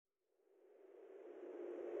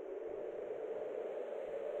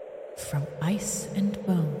From ice and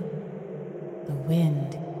bone, the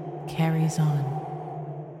wind carries on.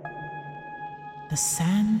 The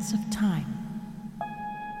sands of time,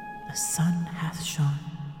 the sun hath shone.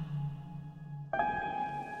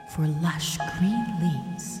 For lush green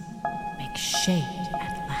leaves make shade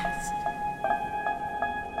at last,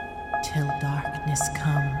 till darkness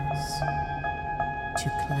comes to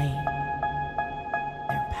claim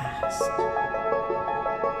their past.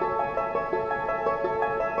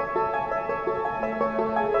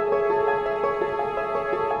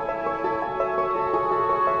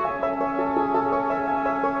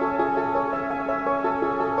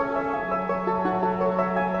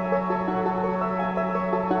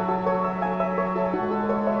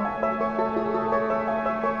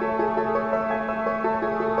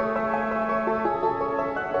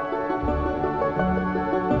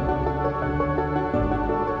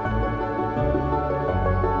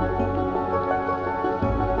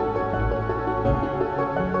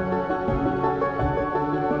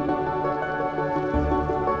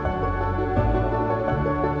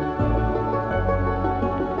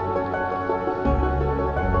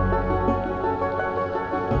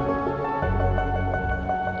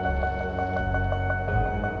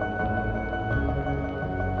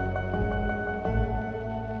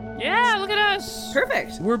 Yeah, look at us.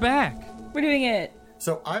 Perfect. We're back. We're doing it.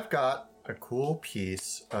 So I've got a cool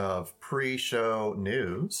piece of pre-show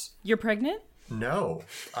news. You're pregnant? No,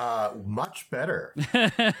 much better.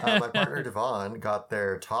 My partner Devon got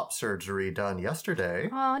their top surgery done yesterday.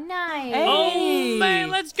 Oh, nice. Hey. Oh,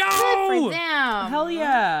 man, let's go. Good for them. Hell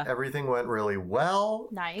yeah. Everything went really well.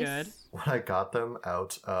 Nice. Good. When I got them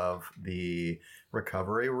out of the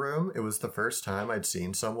recovery room, it was the first time I'd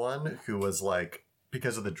seen someone who was like,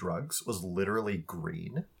 because of the drugs, was literally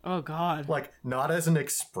green. Oh, God. Like, not as an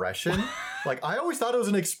expression. Like, I always thought it was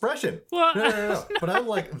an expression. What? No. But I'm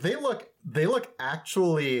like, they look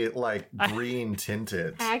actually like green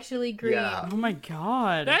tinted. Actually green. Yeah. Oh, my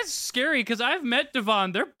God. That's scary because I've met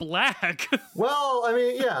Devon. They're black. Well, I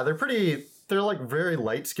mean, yeah, they're like very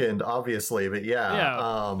light skinned, obviously, but yeah.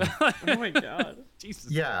 Oh, my God.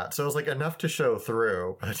 Jesus. Yeah, so it was like enough to show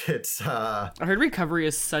through, but it's I heard recovery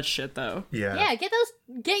is such shit, though. yeah. Yeah,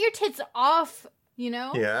 get your tits off, you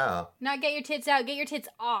know? Yeah. Not get your tits out, get your tits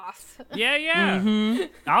off. Yeah.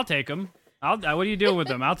 Mm-hmm. I'll take them. What do you do with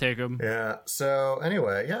them? I'll take them. Yeah. So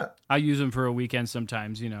anyway, yeah. I'll use them for a weekend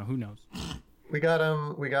sometimes. You know, who knows? We got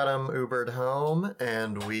him Ubered home,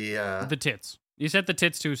 and we The tits. You sent the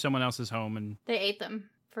tits to someone else's home, and They ate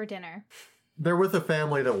them for dinner. they're with a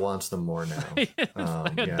family that wants them more now. it's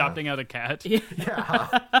like yeah. adopting out a cat.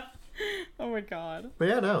 Yeah. Oh, my God. But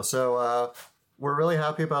yeah, no. So we're really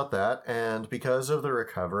happy about that, and because of the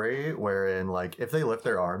recovery, wherein like if they lift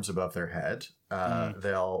their arms above their head,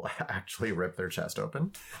 they'll actually rip their chest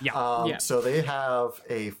open. Yeah. Yeah. So they have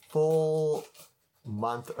a full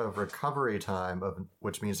month of recovery time,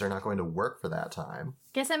 which means they're not going to work for that time.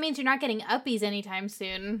 Guess that means you're not getting uppies anytime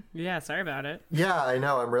soon. Yeah, sorry about it. Yeah, I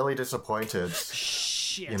know. I'm really disappointed.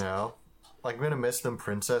 Shit. You know, like I'm gonna miss them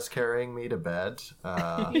princess carrying me to bed.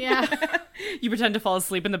 Yeah. You pretend to fall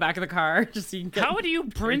asleep in the back of the car just so you can get... How do you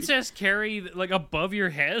princess carry like above your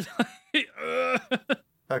head?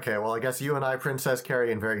 Okay, well, I guess you and I princess carry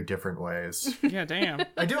in very different ways. Yeah, damn.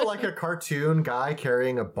 I do like a cartoon guy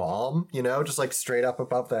carrying a bomb, you know, just like straight up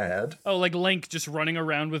above the head. Oh, like Link just running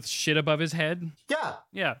around with shit above his head? Yeah.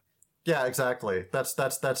 Yeah. Yeah, exactly.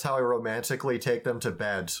 That's how I romantically take them to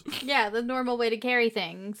bed. Yeah, the normal way to carry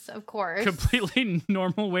things, of course. Completely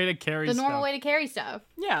normal way to carry The stuff. normal way to carry stuff.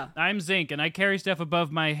 Yeah. I'm Zinc, and I carry stuff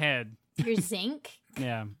above my head. Your zinc.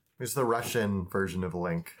 Yeah. It's the Russian version of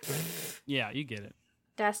Link. Yeah, you get it.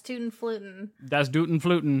 Das Tuten Fluten. Das Duten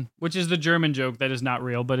Fluten, which is the German joke that is not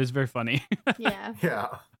real, but is very funny. Yeah. Yeah.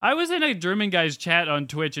 I was in a German guy's chat on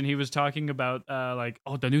Twitch, and he was talking about,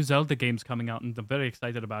 the new Zelda game's coming out, and I'm very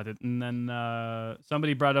excited about it. And then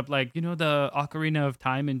somebody brought up, like, you know, the Ocarina of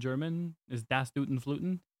Time in German is Das Duten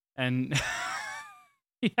Fluten? And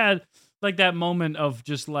he had, like, that moment of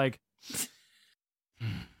just, like...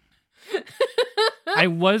 I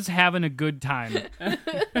was having a good time.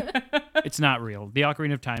 It's not real. The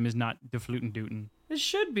Ocarina of Time is not the Fluten Duten. It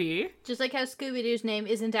should be. Just like how Scooby-Doo's name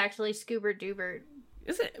isn't actually Scoobert Doobert.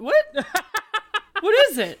 Is it? What? What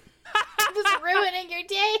is it? Just ruining your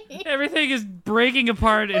day. Everything is breaking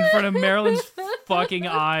apart in front of Marilyn's fucking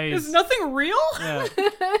eyes. Is nothing real? Yeah.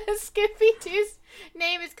 Scooby-Doo's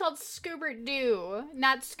name is called Scoobert Doo,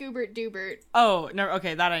 not Scoobert Doobert. Oh, no,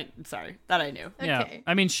 okay, that I knew. Yeah. Okay.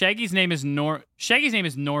 I mean, Shaggy's name is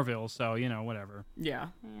Norville, so, you know, whatever. Yeah.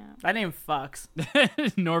 Yeah. That name fucks.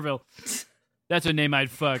 Norville. That's a name I'd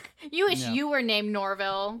fuck. You wish you were named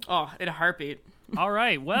Norville. Oh, in a heartbeat. All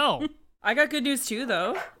right, well. I got good news too,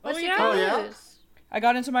 though. What's your yeah? Oh, yeah? news? I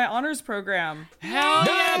got into my honors program. Hell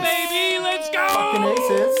yeah, baby! Let's Fucking go!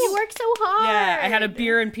 aces. You worked so hard. Yeah, I had a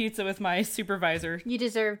beer and pizza with my supervisor. You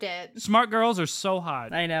deserved it. Smart girls are so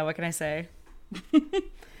hot. I know, what can I say?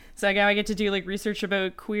 So now I get to do like research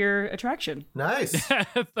about queer attraction. Nice.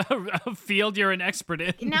 A field you're an expert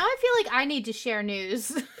in. Now I feel like I need to share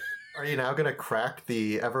news. Are you now going to crack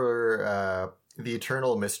the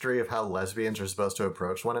eternal mystery of how lesbians are supposed to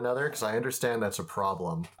approach one another? Because I understand that's a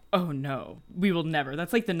problem. Oh no, we will never.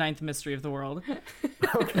 That's like the 9th mystery of the world.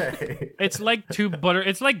 Okay. It's like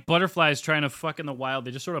it's like butterflies trying to fuck in the wild.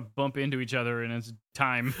 They just sort of bump into each other and it's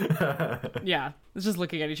time. Yeah, it's just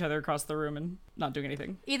looking at each other across the room and not doing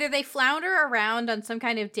anything. Either they flounder around on some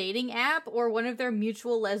kind of dating app or one of their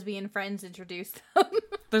mutual lesbian friends introduced them.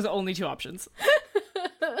 There's only 2 options.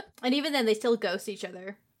 And even then, they still ghost each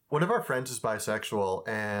other. One of our friends is bisexual,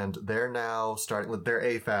 and they're now they're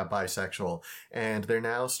AFAB bisexual, and they're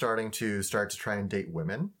now starting to try and date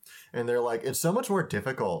women. And they're like, it's so much more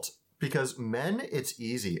difficult because men, it's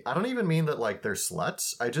easy. I don't even mean that like they're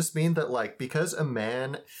sluts. I just mean that like, because a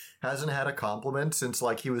man hasn't had a compliment since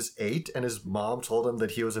like he was 8 and his mom told him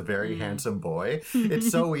that he was a very handsome boy,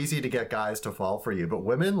 it's so easy to get guys to fall for you. But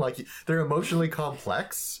women, like, they're emotionally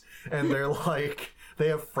complex, and they're like, they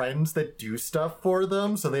have friends that do stuff for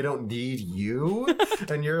them, so they don't need you.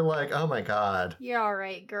 And you're like, oh my god. You're all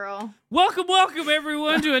right, girl. Welcome,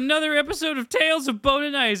 everyone, to another episode of Tales of Bone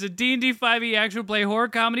and Ice, a D&D 5e actual play horror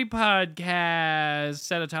comedy podcast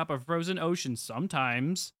set atop a frozen ocean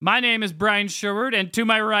sometimes. My name is Brian Sherwood, and to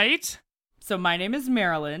my right... So my name is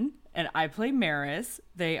Marilyn, and I play Maris.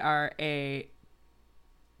 They are a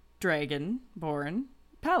dragon-born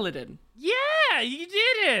paladin. Yeah, you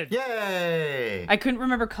did it! Yay! I couldn't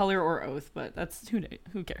remember color or oath, but that's who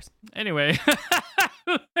cares. Anyway,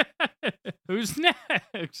 who's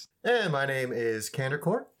next? And my name is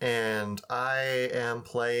Candercore, and I am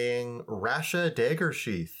playing Rasha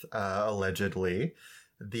Daggersheath, allegedly.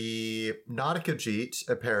 The Nautica Jeet,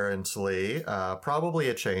 apparently, probably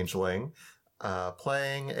a changeling,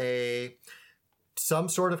 playing some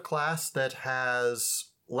sort of class that has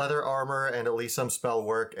leather armor and at least some spell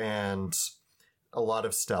work and a lot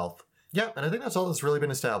of stealth. Yeah, and I think that's all that's really been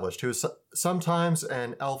established. Who's sometimes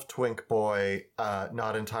an elf twink boy,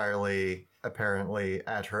 not entirely, apparently,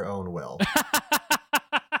 at her own will.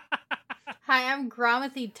 Hi, I'm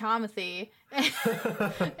Gromathy Tomathy, and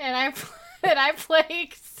I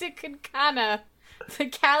play Sikankana, the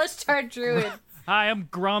Kalishtar druid. Hi, I'm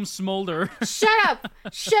Grom Smolder. Shut up!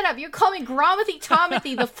 You call me Gromathy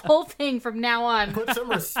Tomathy the full thing from now on. Put some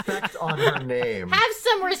respect on her name. Have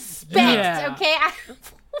some respect, Yeah. okay? I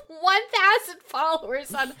have 1,000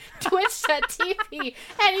 followers on Twitch.tv,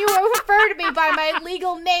 and you refer to me by my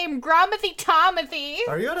legal name, Gromathy Tomathy.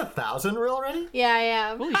 Are you at 1,000 already? Yeah, I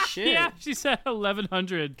am. Holy shit. Yeah, she said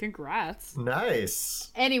 1,100. Congrats. Nice.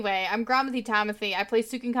 Anyway, I'm Gromathy Tomathy. I play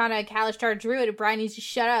Sukankana, a Kalishtar druid, and Brian needs to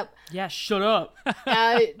shut up. Yeah, shut up.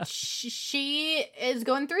 She is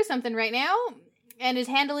going through something right now and is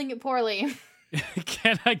handling it poorly.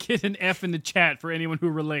 Can I get an F in the chat for anyone who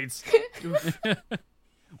relates?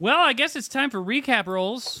 Well, I guess it's time for recap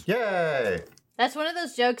rolls. Yay. That's one of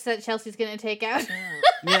those jokes that Chelsea's gonna take out.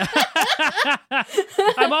 Yeah.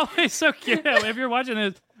 I'm always so cute. If you're watching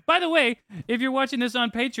this, by the way, if you're watching this on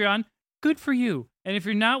Patreon, good for you. And if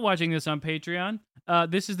you're not watching this on Patreon,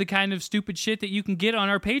 this is the kind of stupid shit that you can get on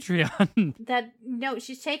our Patreon. No,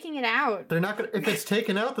 she's taking it out. They're not gonna. If it's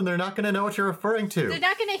taken out, then they're not gonna know what you're referring to. They're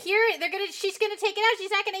not gonna hear it. She's gonna take it out.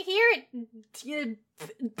 She's not gonna hear it. You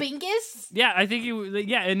Bingus. Yeah, I think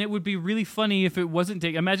and it would be really funny if it wasn't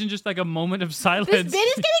taken. Imagine just like a moment of silence. This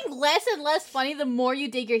bit is getting less and less funny the more you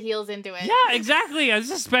dig your heels into it. Yeah, exactly. This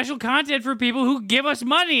is special content for people who give us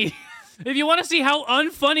money. If you want to see how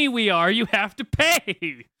unfunny we are, you have to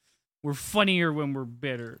pay. We're funnier when we're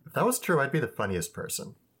bitter. If that was true, I'd be the funniest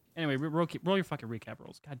person. Anyway, roll your fucking recap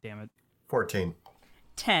rolls. God damn it. 14.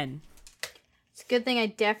 10. It's a good thing I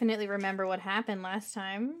definitely remember what happened last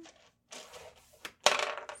time. So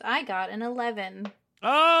I got an 11.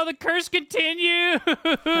 Oh, the curse continues.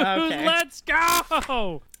 Okay. Let's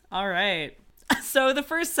go. All right. So the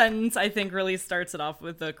first sentence, I think, really starts it off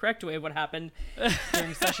with the correct way of what happened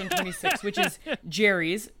during session 26, which is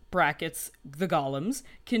Jerry's, brackets, the golems,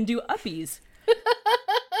 can do uppies.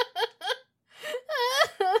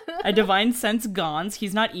 A divine sense gons.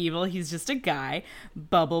 He's not evil. He's just a guy.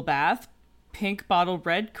 Bubble bath. Pink bottle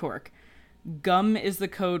red cork. Gum is the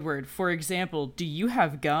code word. For example, do you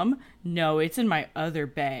have gum? No, it's in my other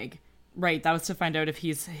bag. Right, that was to find out if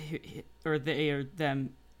he's or they or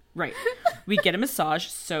them. Right. We get a massage,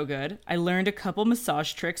 so good. I learned a couple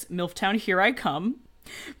massage tricks. Milftown, here I come.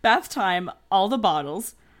 Bath time, all the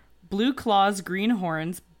bottles. Blue claws, green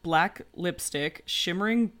horns, black lipstick,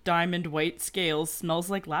 shimmering diamond white scales, smells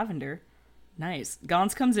like lavender. Nice.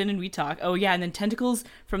 Gons comes in and we talk. Oh yeah, and then tentacles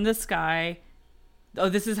from the sky. Oh,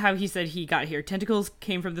 this is how he said he got here. Tentacles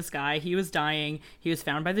came from the sky. He was dying. He was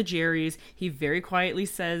found by the Jerrys. He very quietly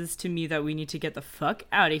says to me that we need to get the fuck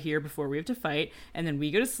out of here before we have to fight. And then we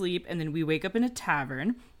go to sleep, and then we wake up in a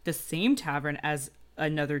tavern, the same tavern as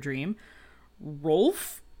another dream.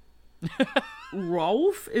 Rolf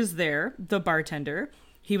is there, the bartender.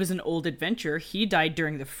 He was an old adventurer. He died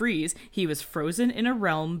during the freeze. He was frozen in a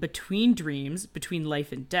realm between dreams, between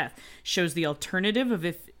life and death. Shows the alternative of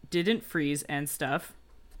if didn't freeze and stuff.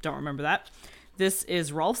 Don't remember that. This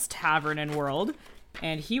is Rolf's tavern and world,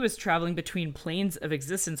 and he was traveling between planes of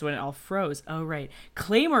existence when it all froze. Oh, right.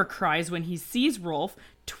 Claymore cries when he sees Rolf.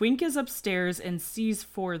 Twink is upstairs and sees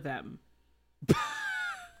for them.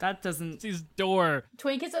 That doesn't... Sees door.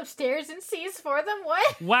 Twink is upstairs and sees for them?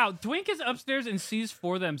 What? Wow, Twink is upstairs and sees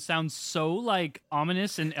for them sounds so, like,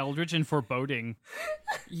 ominous and eldritch and foreboding.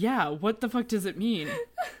 Yeah, what the fuck does it mean?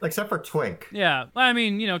 Except for Twink. Yeah, I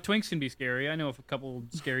mean, you know, Twinks can be scary. I know of a couple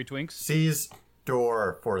scary Twinks. Sees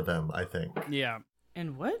door for them, I think. Yeah.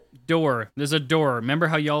 And what? Door. There's a door. Remember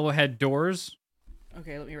how y'all had doors?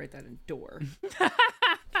 Okay, let me write that in. Door.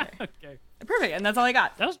 Okay. Perfect, and that's all I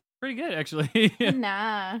got. That was pretty good, actually.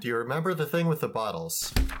 Nah. Do you remember the thing with the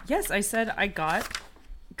bottles? Yes, I said I got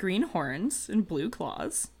green horns and blue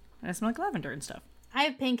claws, and I smell like lavender and stuff. I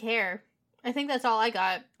have pink hair. I think that's all I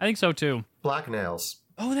got. I think so, too. Black nails.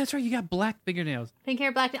 Oh, that's right. You got black fingernails. Pink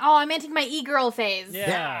hair, black. Oh, I'm entering my e-girl phase.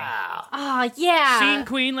 Yeah. Oh, yeah. Scene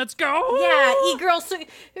queen, let's go. Yeah, e-girl.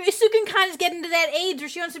 Sukin kind of getting to that age where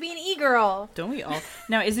she wants to be an e-girl. Don't we all?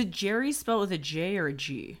 Now, is it Jerry spelled with a J or a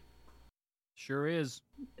G? Sure is.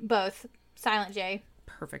 Both. Silent J.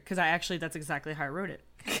 Perfect, because that's exactly how I wrote it.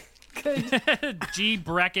 Good. G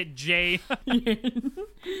bracket J.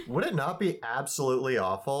 Would it not be absolutely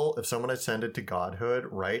awful if someone ascended to godhood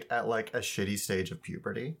right at like a shitty stage of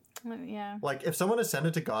puberty? Yeah. Like if someone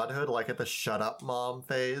ascended to godhood like at the shut up mom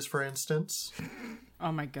phase, for instance.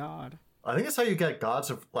 Oh my god. I think that's how you get gods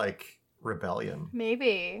of like rebellion.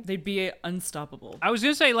 Maybe. They'd be unstoppable. I was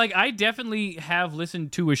going to say, like, I definitely have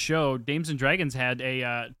listened to a show. Dames and Dragons had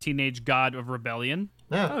a teenage god of rebellion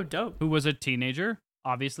Yeah. Oh, dope. who was a teenager.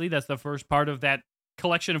 Obviously, that's the first part of that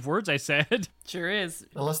collection of words I said. Sure is.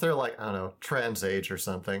 Unless they're like, I don't know, trans age or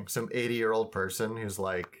something. Some 80-year-old person who's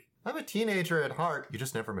like, I'm a teenager at heart. You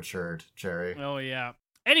just never matured, Jerry. Oh, yeah.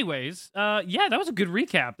 Anyways, yeah, that was a good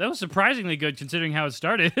recap. That was surprisingly good considering how it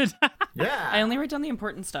started. Yeah. I only write down the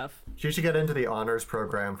important stuff. You should get into the honors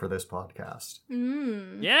program for this podcast.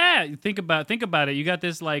 Yeah, think about it. You got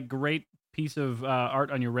this like great piece of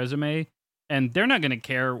art on your resume, and they're not going to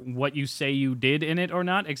care what you say you did in it or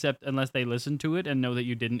not, except unless they listen to it and know that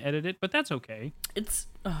you didn't edit it, but that's okay. It's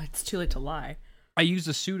too late to lie. I use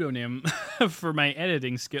a pseudonym for my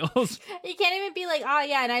editing skills. You can't even be like, oh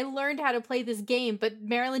yeah, and I learned how to play this game, but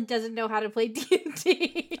Marilyn doesn't know how to play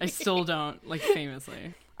D&D. I still don't, like,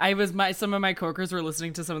 famously. Some of my coworkers were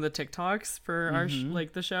listening to some of the TikToks for our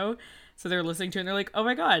the show. So they were listening to it and they're like, "Oh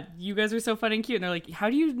my god, you guys are so fun and cute." And they're like, how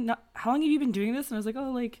long have you been doing this? And I was like,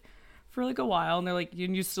 "Oh, like for like a while." And they're like,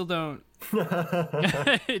 "You still don't."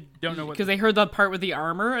 Don't know what. Because they heard the part with the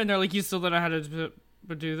armor and they're like, "You still don't know how to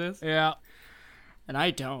do this?" Yeah. And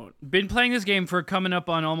I don't. Been playing this game for coming up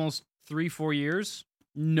on almost 3-4 years.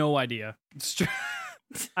 No idea.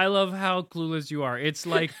 I love how clueless you are. It's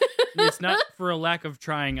like, it's not for a lack of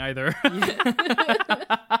trying either.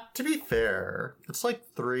 To be fair, it's like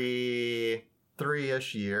three-ish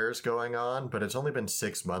years going on, but it's only been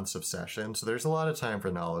 6 months of session, so there's a lot of time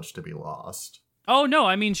for knowledge to be lost. Oh, no,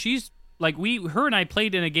 I mean, she's, like, her and I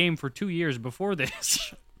played in a game for 2 years before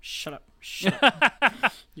this. Shut up. Shut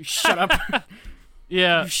up. You shut up.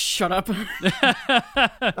 Yeah. You shut up.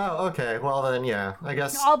 Oh, okay. Well, then, yeah. I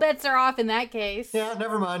guess... All bets are off in that case. Yeah,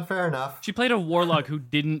 never mind. Fair enough. She played a warlock who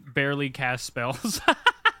didn't barely cast spells.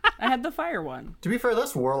 I had the fire one. To be fair,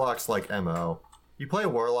 that's Warlock's like MO. You play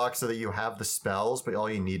Warlock so that you have the spells, but all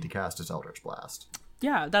you need to cast is Eldritch Blast.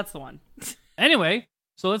 Yeah, that's the one. Anyway,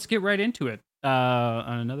 so let's get right into it.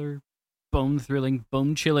 On another bone-thrilling,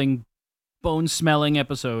 bone-chilling, bone-smelling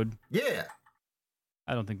episode. Yeah,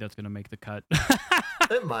 I don't think that's going to make the cut.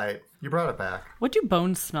 it might. You brought it back. What do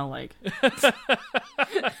bones smell like?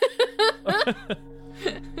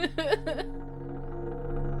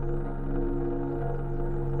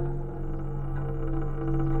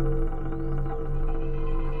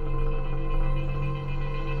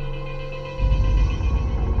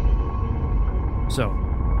 So,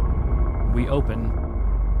 we open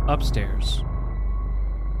upstairs.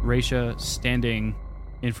 Raisha standing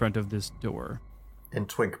in front of this door. In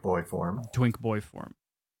twink boy form. Twink boy form.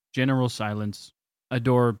 General silence. A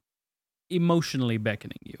door emotionally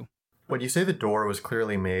beckoning you. When you say the door was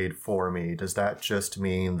clearly made for me, does that just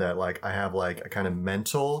mean that like I have like a kind of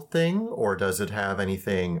mental thing, or does it have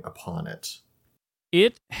anything upon it?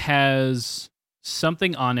 It has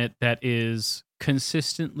something on it that is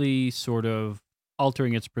consistently sort of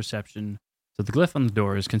altering its perception. So the glyph on the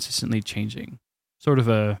door is consistently changing. Sort of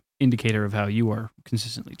a indicator of how you are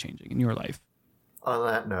consistently changing in your life. On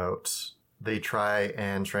that note, they try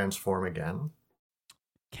and transform again.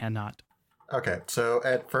 Cannot. Okay, so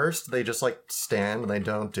at first they just like stand and they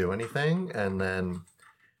don't do anything, and then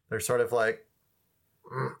they're sort of like,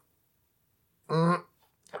 and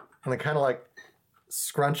they kind of like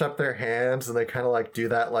scrunch up their hands, and they kind of like do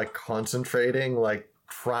that like concentrating, like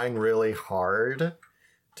trying really hard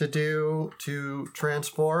to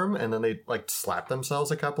transform, and then they like slap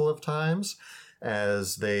themselves a couple of times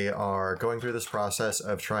as they are going through this process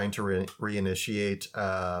of trying to reinitiate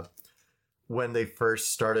when they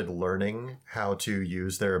first started learning how to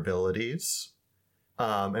use their abilities,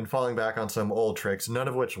 and falling back on some old tricks, none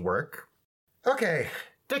of which work. Okay,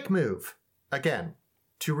 dick move. Again,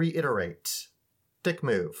 to reiterate. Dick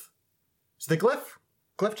move. So the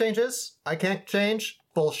glyph changes. I can't change.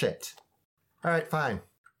 Bullshit. All right, fine.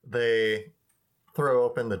 They throw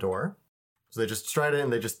open the door. So they just stride in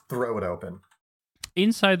and they just throw it open.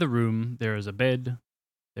 Inside the room, there is a bed,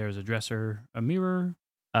 there is a dresser, a mirror,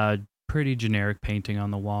 a pretty generic painting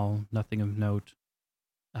on the wall, nothing of note,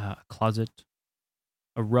 a closet,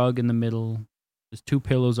 a rug in the middle, there's 2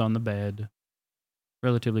 pillows on the bed,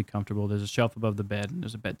 relatively comfortable. There's a shelf above the bed, and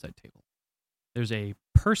there's a bedside table. There's a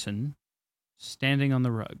person standing on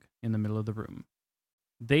the rug in the middle of the room.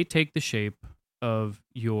 They take the shape of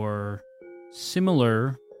your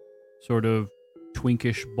similar sort of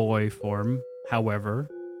twinkish boy form. However,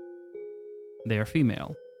 they are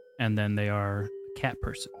female, and then they are a cat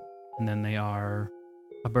person, and then they are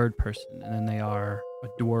a bird person, and then they are a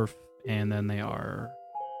dwarf, and then they are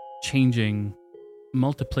changing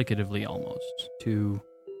multiplicatively almost to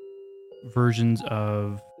versions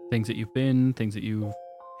of things that you've been, things that you've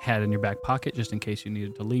had in your back pocket just in case you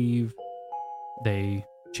needed to leave. They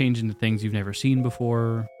change into things you've never seen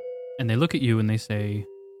before, and they look at you and they say,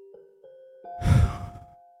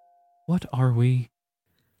 "What are we?"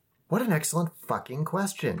 What an excellent fucking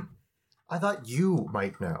question. I thought you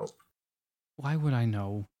might know. Why would I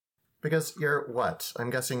know? Because you're what? I'm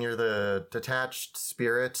guessing you're the detached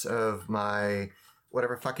spirit of my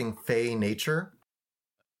whatever fucking fey nature?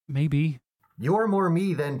 Maybe. You're more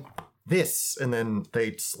me than this. And then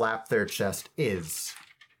they slap their chest is.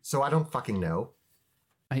 So I don't fucking know.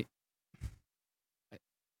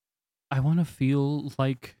 I want to feel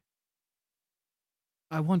like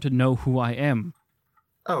I want to know who I am.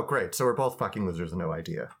 Oh, great. So we're both fucking losers, no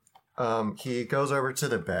idea. He goes over to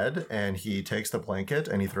the bed and he takes the blanket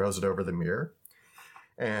and he throws it over the mirror.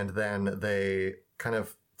 And then they kind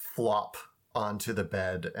of flop onto the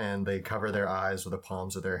bed and they cover their eyes with the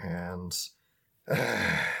palms of their hands.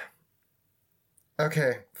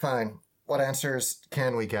 Okay, fine. What answers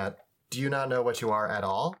can we get? Do you not know what you are at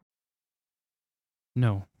all?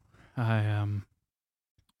 No.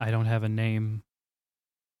 I don't have a name.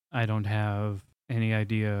 I don't have any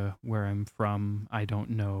idea where I'm from. I don't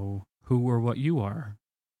know who or what you are.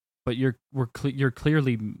 But you're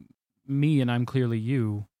clearly me and I'm clearly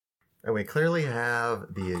you. And we clearly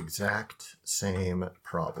have the exact same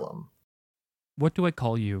problem. What do I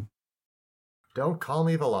call you? Don't call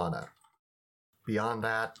me Valana. Beyond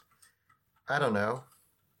that, I don't know.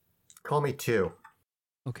 Call me 2.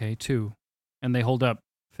 Okay, 2. And they hold up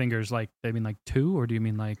fingers like, they mean like 2, or do you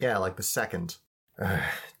mean like... Yeah, like the second.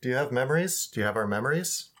 Do you have memories? Do you have our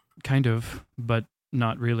memories? Kind of, but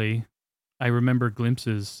not really. I remember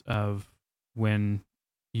glimpses of when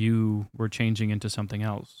you were changing into something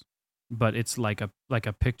else. But it's like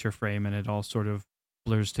a picture frame, and it all sort of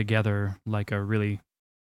blurs together like a really,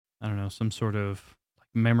 I don't know, some sort of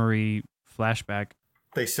memory flashback.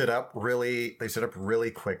 They sit up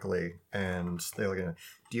really quickly, and they look at it.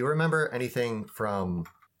 Do you remember anything from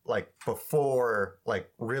like before,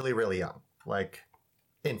 like really, really young, like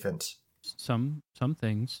infant? Some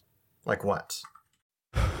things. Like what?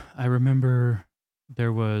 I remember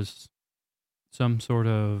there was some sort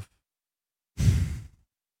of,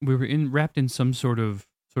 we were wrapped in some sort of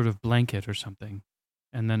blanket or something,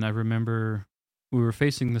 and then I remember we were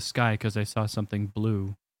facing the sky because I saw something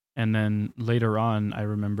blue. And then later on, I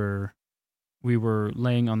remember we were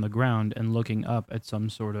laying on the ground and looking up at some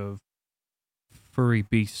sort of furry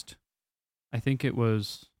beast. I think it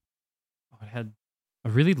was. It had a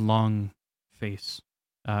really long face.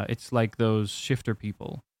 It's like those shifter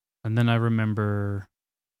people. And then I remember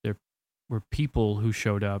there were people who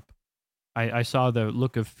showed up. I saw the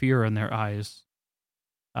look of fear in their eyes.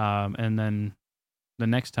 And then the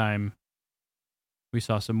next time we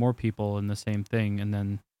saw some more people in the same thing. And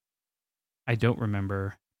then I don't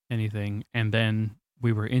remember anything. And then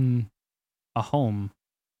we were in a home.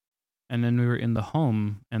 And then we were in the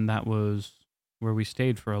home, and that was where we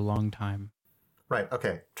stayed for a long time. Right,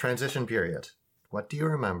 okay. Transition period. What do you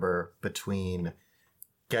remember between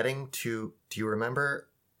getting to... Do you remember...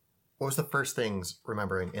 What was the first things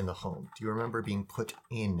remembering in the home? Do you remember being put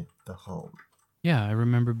in the home? Yeah, I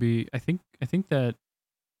remember I think that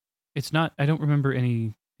it's not... I don't remember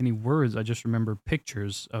any words. I just remember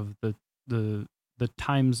pictures of the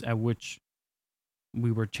times at which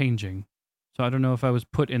we were changing. So I don't know if I was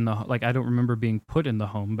put in the... Like, I don't remember being put in the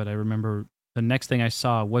home, but I remember the next thing I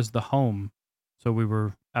saw was the home. So we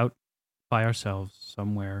were out by ourselves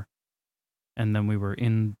somewhere, and then we were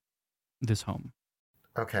in this home.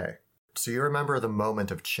 Okay. So you remember the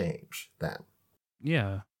moment of change, then?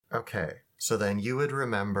 Yeah. Okay. So then you would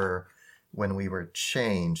remember when we were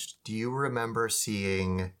changed. Do you remember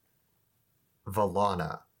seeing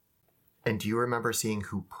Valana? And do you remember seeing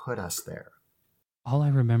who put us there? All I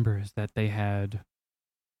remember is that they had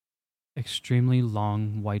extremely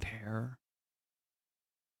long white hair.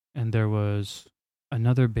 And there was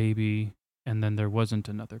another baby, and then there wasn't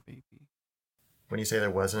another baby. When you say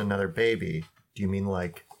there wasn't another baby, do you mean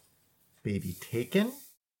like baby taken?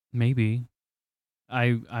 Maybe.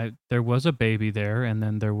 There was a baby there, and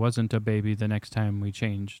then there wasn't a baby the next time we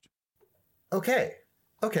changed. Okay,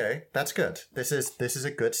 that's good. This is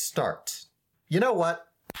a good start. You know what?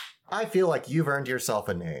 I feel like you've earned yourself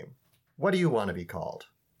a name. What do you want to be called?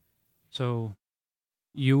 So,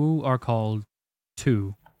 you are called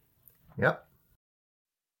 2. Yep.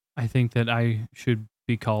 I think that I should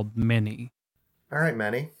be called Many. All right,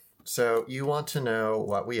 Manny. So you want to know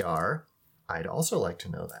what we are. I'd also like to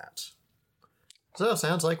know that. So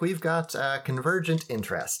sounds like we've got convergent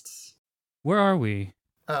interests. Where are we?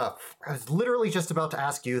 I was literally just about to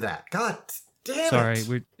ask you that. God damn Sorry,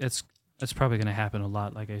 it! it's probably going to happen a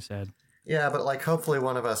lot, like I said. Yeah, but like hopefully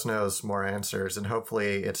one of us knows more answers, and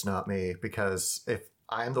hopefully it's not me, because if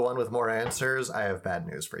I'm the one with more answers, I have bad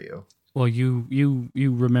news for you. Well, you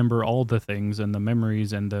remember all the things and the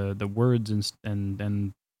memories and the words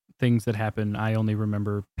and things that happen. I only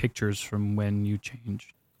remember pictures from when you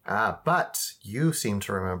changed. But you seem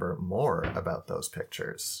to remember more about those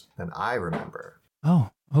pictures than I remember.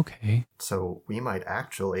 Oh, okay. So we might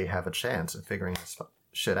actually have a chance of figuring this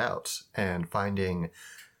shit out and finding...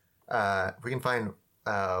 if we can find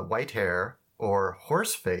white hair or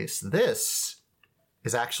horse face, this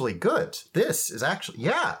is actually good. This is actually...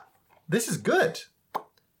 Yeah! This is good.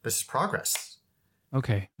 This is progress.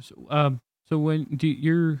 Okay. So when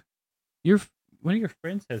one of your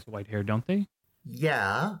friends has white hair, don't they?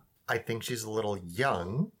 Yeah, I think she's a little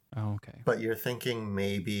young. Oh, okay. But you're thinking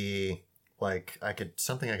maybe like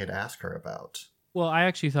something I could ask her about. Well, I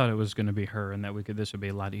actually thought it was going to be her, and that this would be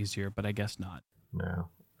a lot easier, but I guess not. No.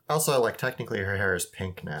 Also, like technically her hair is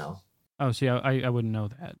pink now. Oh, see, I wouldn't know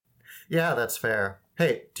that. Yeah, that's fair.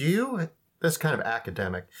 Hey, this is kind of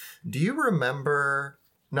academic. Do you remember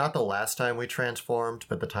not the last time we transformed,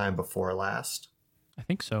 but the time before last? I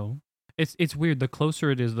think so. It's weird. The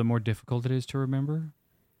closer it is, the more difficult it is to remember.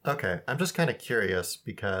 Okay, I'm just kind of curious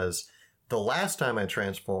because the last time I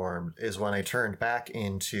transformed is when I turned back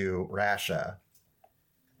into Rasha.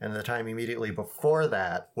 And the time immediately before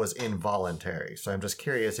that was involuntary. So I'm just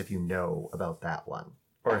curious if you know about that one.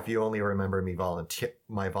 Or if you only remember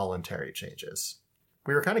my voluntary changes.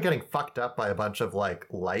 We were kind of getting fucked up by a bunch of, like,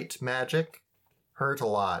 light magic. Hurt a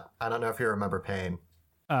lot. I don't know if you remember Pain.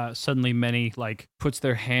 Suddenly Many, like, puts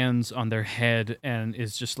their hands on their head and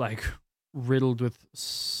is just, like, riddled with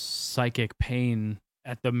psychic pain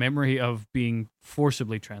at the memory of being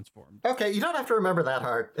forcibly transformed. Okay, you don't have to remember that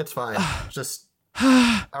hard. It's fine. Just...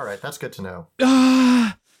 All right, that's good to know.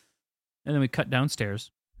 And then we cut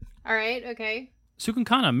downstairs. All right, okay.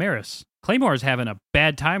 Sukunkana, Maris. Claymore's having a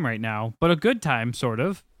bad time right now, but a good time, sort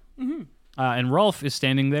of. Mm-hmm. And Rolf is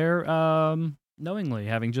standing there knowingly,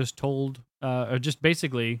 having just told, or just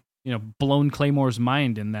basically, blown Claymore's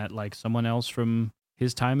mind in that, like, someone else from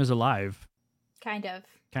his time is alive. Kind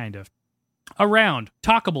of. Around.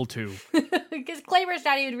 Talkable to. Because Claymore's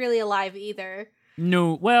not even really alive either.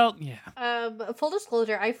 No, well, yeah. Full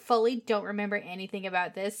disclosure, I fully don't remember anything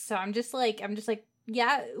about this, so I'm just like,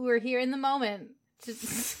 yeah, we're here in the moment.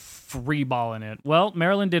 Just, free balling it. Well,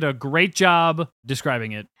 Marilyn did a great job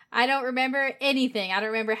describing it. I don't remember anything. I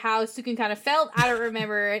don't remember how Sukun kind of felt. I don't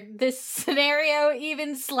remember this scenario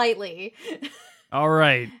even slightly. All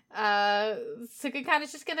right. Sukun kind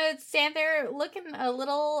of just gonna stand there looking a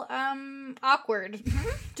little awkward,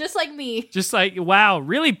 just like me. Just like, wow,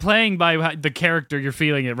 really playing by the character you're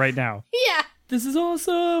feeling it right now. Yeah. This is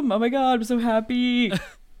awesome. Oh my god, I'm so happy.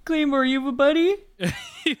 Claymore, you have a buddy?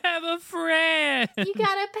 You have a friend. You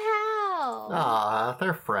got a pal. Aw,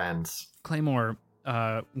 they're friends. Claymore,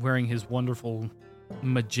 wearing his wonderful,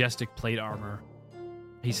 majestic plate armor,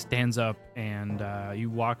 he stands up and he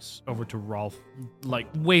walks over to Rolf, like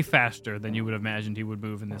way faster than you would have imagined he would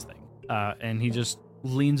move in this thing. And he just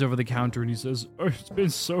leans over the counter and he says, "Oh, it's been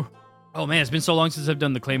so long since I've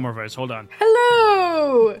done the Claymore voice. Hold on."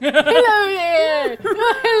 Hello. Hello there.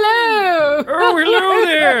 Oh, hello. Oh, hello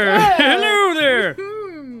there. Hello there.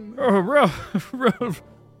 Oh,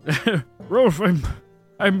 Rolf,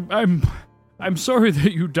 I'm sorry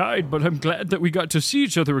that you died, but I'm glad that we got to see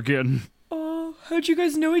each other again. Oh, how'd you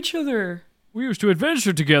guys know each other? We used to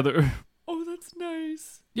adventure together. Oh, that's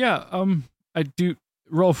nice. Yeah, I do.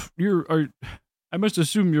 Rolf, I must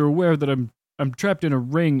assume you're aware that I'm trapped in a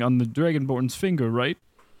ring on the Dragonborn's finger, right?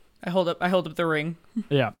 I hold up the ring.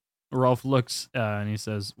 Yeah. Rolf looks and he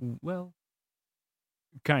says, "Well,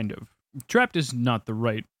 kind of. Trapped is not the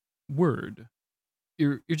right word.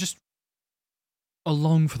 You're just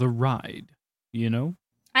along for the ride, you know?"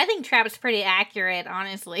 I think Trap's pretty accurate,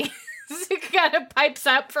 honestly. Sukun kind of pipes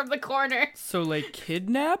up from the corner. So, like,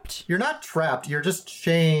 kidnapped? You're not trapped. You're just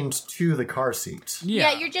chained to the car seat.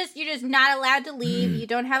 Yeah, you're just not allowed to leave. You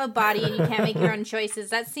don't have a body, and you can't make your own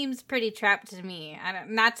choices. That seems pretty trapped to me.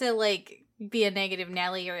 Not to like be a negative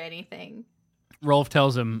Nelly or anything. Rolf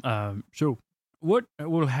tells him, "So, what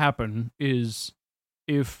will happen is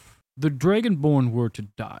if the Dragonborn were to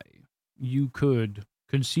die, you could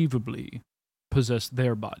conceivably possess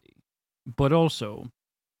their body. But also,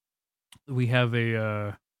 we have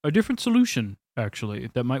a different solution, actually,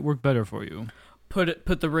 that might work better for you."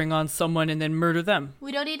 Put the ring on someone and then murder them.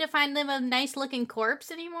 We don't need to find them a nice looking corpse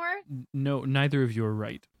anymore. No, neither of you are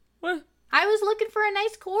right. What? I was looking for a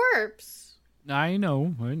nice corpse. I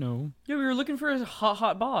know. Yeah, we were looking for a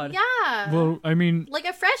hot bod. Yeah. Well, I mean, like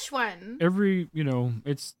a fresh one.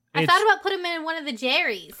 it's... I thought about putting him in one of the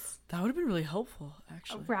Jerry's. That would have been really helpful,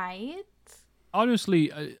 actually. Right?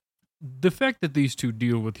 Honestly, the fact that these two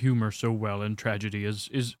deal with humor so well in tragedy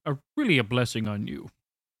is really a blessing on you,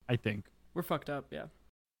 I think. We're fucked up,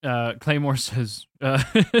 yeah. Claymore says,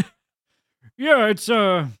 "Yeah,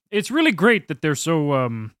 it's really great that they're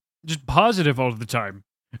so just positive all the time.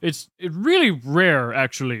 It's really rare,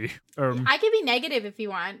 actually." I can be negative if you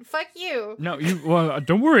want. Fuck you. No,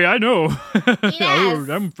 don't worry, I know. Yes.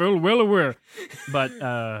 I'm well aware.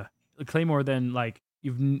 But Claymore, then, like,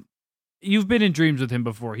 you've been in dreams with him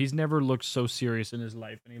before. He's never looked so serious in his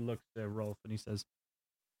life. And he looks at Rolf and he says,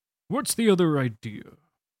 "What's the other idea?"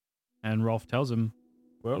 And Rolf tells him,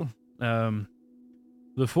 "Well,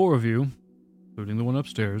 the four of you, including the one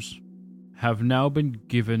upstairs, have now been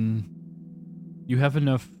given... You have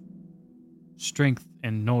enough strength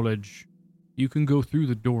and knowledge. You can go through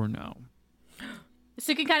the door now."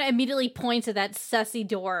 Sukun kind of immediately points at that sussy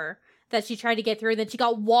door that she tried to get through that she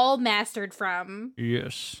got wall mastered from.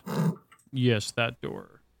 Yes. Yes, that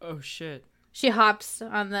door. Oh, shit. She hops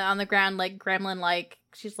on the ground like gremlin-like.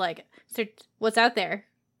 She's like, "So what's out there?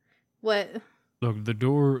 What?" Look, the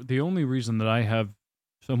door, the only reason that I have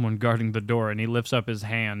someone guarding the door, and he lifts up his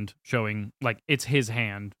hand, showing, like, it's his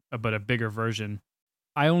hand, but a bigger version.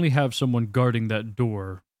 I only have someone guarding that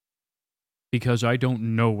door because I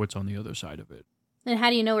don't know what's on the other side of it. And how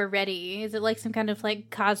do you know we're ready? Is it like some kind of like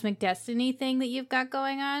cosmic destiny thing that you've got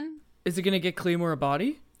going on? Is it gonna get Claymore a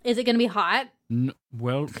body? Is it going to be hot?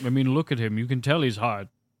 Well, I mean, look at him. You can tell he's hot.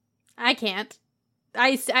 I can't.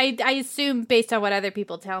 I assume based on what other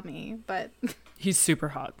people tell me, but... He's super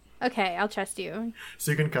hot. Okay, I'll trust you.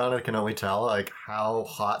 Sukun can only tell, like, how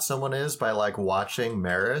hot someone is by, like, watching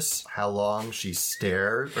Maris, how long she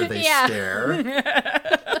stares, or they stare.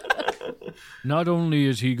 Not only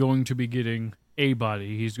is he going to be getting a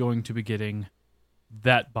body, he's going to be getting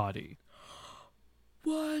that body.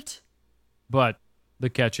 What? But the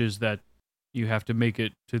catch is that you have to make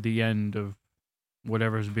it to the end of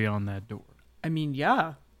whatever's beyond that door. I mean,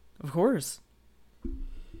 yeah, of course.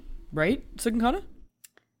 Right, Sukun?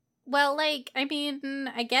 Well, like, I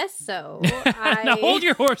mean, I guess so. Now hold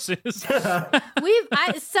your horses.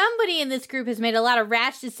 Somebody in this group has made a lot of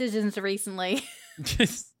rash decisions recently.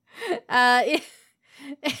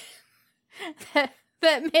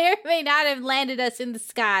 that may or may not have landed us in the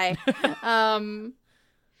sky.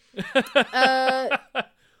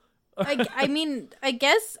 I mean, I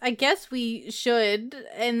guess we should,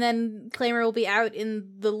 and then Claymore will be out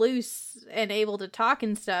in the loose and able to talk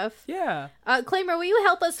and stuff. Yeah. Claymore, will you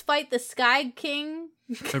help us fight the Sky King?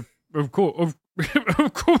 Of course,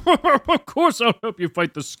 of course, I'll help you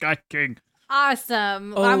fight the Sky King.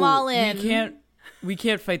 Awesome. I'm all in. We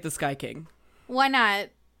can't fight the Sky King. Why not?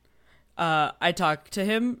 I talked to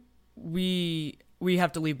him. We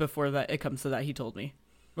have to leave before that it comes to that, he told me.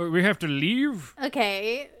 We have to leave?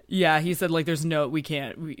 Okay. Yeah, he said, like, we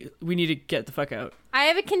can't. We need to get the fuck out. I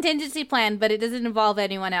have a contingency plan, but it doesn't involve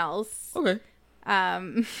anyone else. Okay.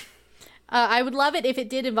 I would love it if it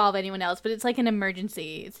did involve anyone else, but it's like an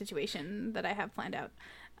emergency situation that I have planned out.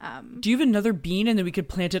 Do you have another bean and then we could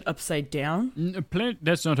plant it upside down?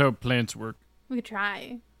 That's not how plants work. We could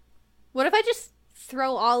try. What if I just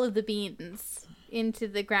throw all of the beans into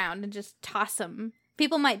the ground and just toss them?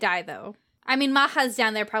 People might die, though. I mean, Maha's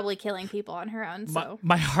down there probably killing people on her own, so.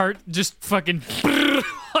 My heart just fucking...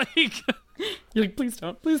 like... You're like, please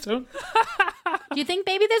don't. Please don't. Do you think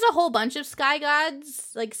maybe there's a whole bunch of sky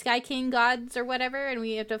gods, like Sky King gods or whatever, and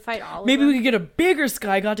we have to fight all Maybe of them? we could get a bigger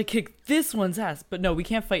sky god to kick this one's ass, but no, we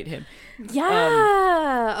can't fight him.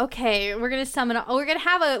 Yeah. Okay, we're gonna summon. We're gonna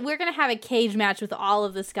have a cage match with all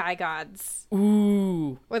of the sky gods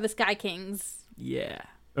Ooh. or the Sky Kings. Yeah.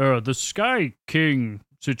 The Sky King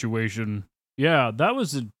situation. Yeah, that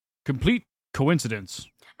was a complete coincidence.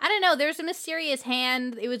 I don't know. There's a mysterious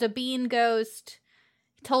hand. It was a bean ghost.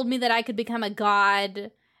 Told me that I could become a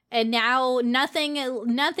god, and now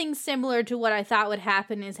nothing similar to what I thought would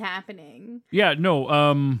happen is happening. Yeah,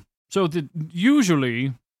 no, so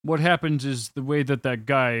usually what happens is the way that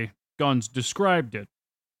guy Gons described it,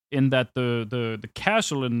 in that the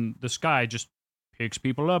castle in the sky just picks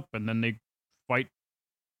people up, and then they fight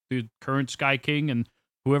the current Sky King, and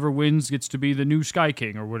whoever wins gets to be the new Sky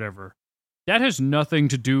King or whatever. That has nothing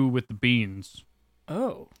to do with the beans.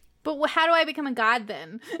 Oh. But how do I become a god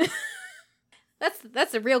then?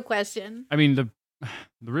 That's the real question. I mean, the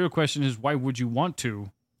real question is, why would you want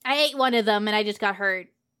to? I ate one of them and I just got hurt.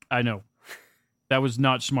 I know. That was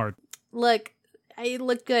not smart. Look, it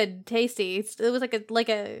looked good, tasty. It was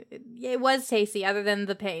it was tasty other than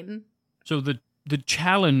the pain. So the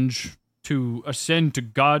challenge to ascend to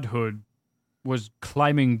godhood was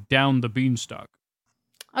climbing down the beanstalk.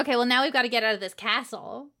 Okay, well now we've got to get out of this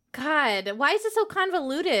castle. God, why is it so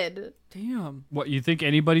convoluted? Damn. What, you think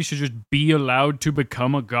anybody should just be allowed to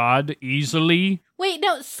become a god easily? Wait,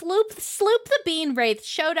 no, Sloop the Bean Wraith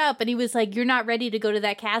showed up and he was like, "You're not ready to go to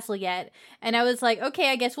that castle yet." And I was like, "Okay,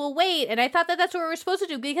 I guess we'll wait." And I thought that that's what we were supposed to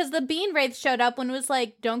do because the Bean Wraith showed up and was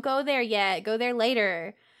like, "Don't go there yet, go there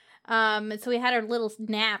later." So we had our little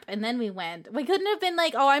nap and then we went. We couldn't have been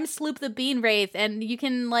like, "Oh, I'm Sloop the Bean Wraith and you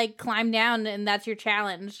can like climb down and that's your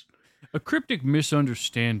challenge." A cryptic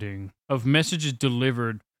misunderstanding of messages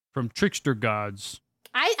delivered from trickster gods.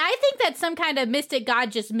 I think that some kind of mystic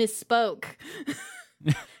god just misspoke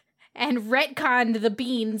and retconned the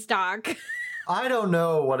beanstalk. I don't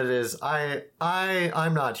know what it is. I'm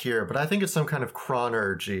not here, but I think it's some kind of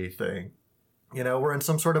chronergy thing. You know, we're in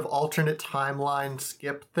some sort of alternate timeline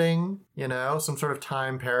skip thing, you know, some sort of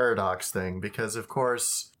time paradox thing, because of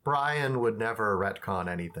course Brian would never retcon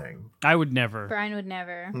anything. I would never. Brian would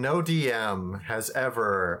never. No DM has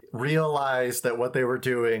ever realized that what they were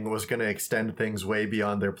doing was going to extend things way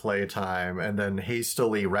beyond their playtime and then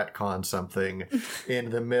hastily retcon something in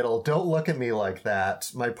the middle. Don't look at me like that.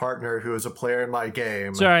 My partner, who is a player in my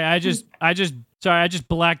game. Sorry, I just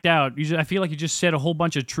blacked out. I feel like you just said a whole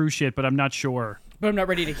bunch of true shit, but I'm not sure. But I'm not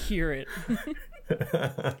ready to hear it.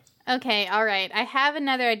 Okay, all right. I have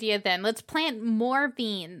another idea then. Let's plant more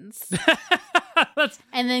beans.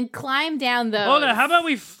 And then climb down those. Hold on, how about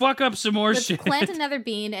we fuck up some more Let's shit? plant another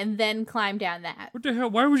bean and then climb down that. What the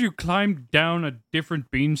hell? Why would you climb down a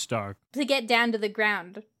different beanstalk? To get down to the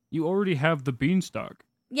ground. You already have the beanstalk.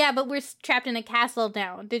 Yeah, but we're trapped in a castle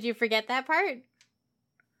now. Did you forget that part?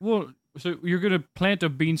 Well, so you're going to plant a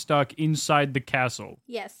beanstalk inside the castle.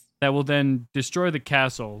 Yes. That will then destroy the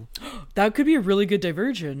castle. That could be a really good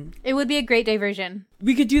diversion. It would be a great diversion.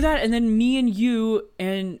 We could do that, and then me and you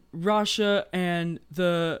and Rasha and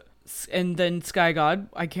then Sky God,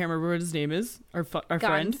 I can't remember what his name is, our friend.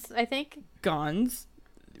 Gons, I think. Gons.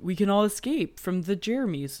 We can all escape from the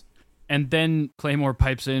Jeremys. And then Claymore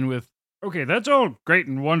pipes in with, "Okay, that's all great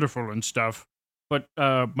and wonderful and stuff, but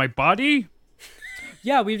my body?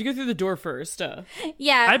 Yeah, we have to go through the door first.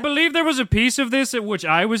 Yeah. I believe there was a piece of this at which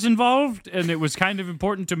I was involved, and it was kind of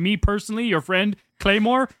important to me personally, your friend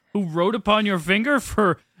Claymore, who wrote upon your finger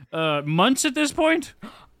for months at this point?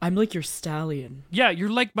 I'm like your stallion. Yeah, you're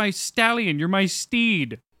like my stallion. You're my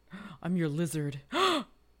steed. I'm your lizard. Wow.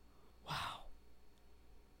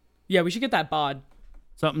 Yeah, we should get that bod.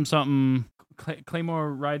 Something.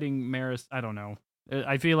 Claymore riding Maris. I don't know.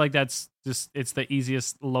 I feel like that's just, it's the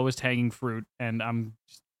easiest, lowest hanging fruit. And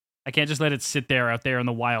I can't just let it sit there out there in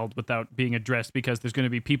the wild without being addressed, because there's going to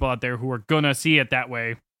be people out there who are going to see it that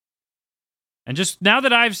way. And just now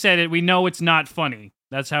that I've said it, we know it's not funny.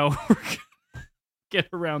 That's how we're going to get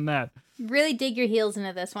around that. Really dig your heels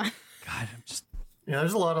into this one. God, I'm just... Yeah,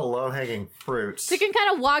 there's a lot of low-hanging fruits. Chicken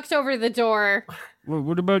kind of walks over to the door. Well,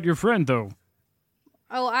 what about your friend, though?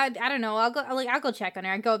 Oh, I don't know. I'll go check on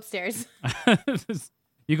her. I go upstairs.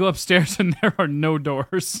 You go upstairs and there are no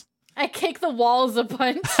doors. I kick the walls a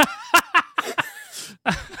bunch.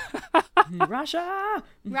 Rasha!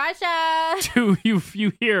 Rasha!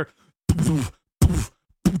 You hear...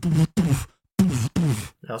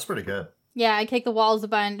 That's pretty good. Yeah, I kick the walls a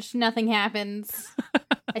bunch. Nothing happens.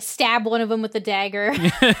 I stab one of them with the dagger.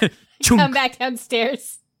 Come back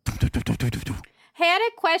downstairs. Hey, I had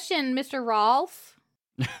a question, Mr. Rolf.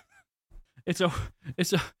 It's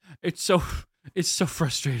so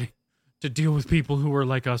frustrating to deal with people who are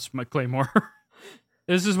like us, Claymore.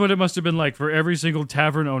 This is what it must have been like for every single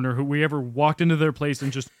tavern owner who we ever walked into their place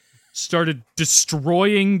and just started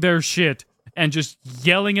destroying their shit and just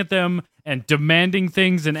yelling at them and demanding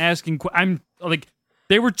things and asking. I'm like,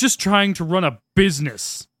 they were just trying to run a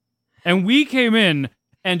business, and we came in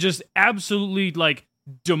and just absolutely like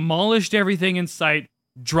demolished everything in sight,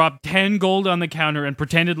 dropped 10 gold on the counter, and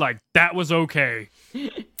pretended like that was okay.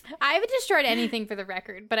 I haven't destroyed anything for the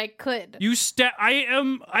record, but I could. I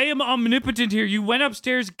am omnipotent here. You went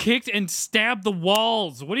upstairs, kicked, and stabbed the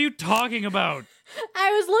walls. What are you talking about?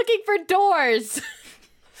 I was looking for doors.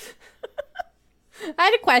 I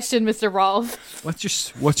had a question, Mr. Rolf. What's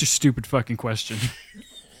your stupid fucking question?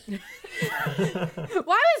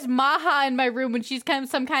 Why was Maha in my room when she's kind of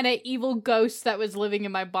some kind of evil ghost that was living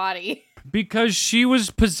in my body? Because she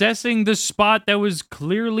was possessing the spot that was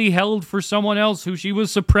clearly held for someone else who she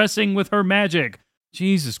was suppressing with her magic.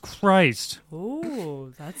 Jesus Christ.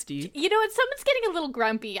 Oh, that's deep. You know what? Someone's getting a little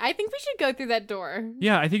grumpy. I think we should go through that door.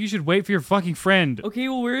 Yeah, I think you should wait for your fucking friend. Okay,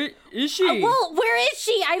 well, where is she? Well, where is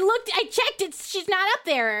she? I checked. She's not up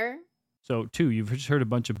there. So, 2, you've just heard a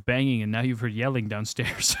bunch of banging, and now you've heard yelling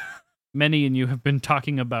downstairs. Many and you have been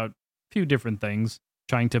talking about a few different things,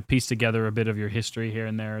 trying to piece together a bit of your history here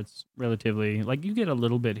and there. It's relatively, like, you get a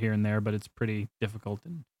little bit here and there, but it's pretty difficult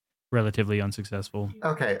and relatively unsuccessful.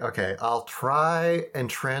 Okay. I'll try and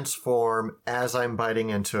transform as I'm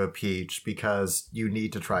biting into a peach, because you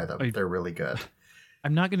need to try them. They're really good.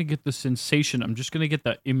 I'm not going to get the sensation. I'm just going to get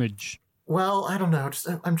the image. Well, I don't know.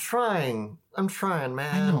 I'm trying, man.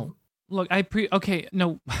 I know. Look, okay,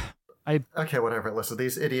 no. Okay, whatever. Listen,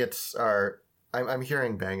 these idiots are... I'm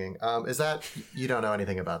hearing banging. Is that... You don't know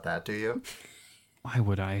anything about that, do you? Why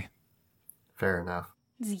would I? Fair enough.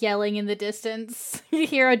 He's yelling in the distance. You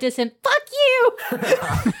hear a distant, fuck you!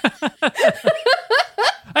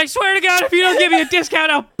 I swear to God, if you don't give me a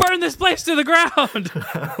discount, I'll burn this place to the ground!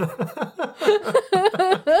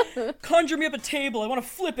 Conjure me up a table. I want to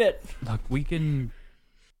flip it. Look, we can...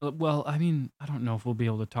 Well, I mean, I don't know if we'll be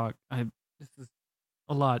able to talk. This is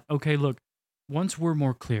a lot. Okay, look, once we're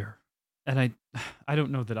more clear, and I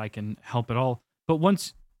don't know that I can help at all, but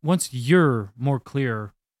once you're more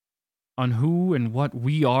clear on who and what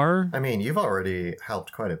we are... I mean, you've already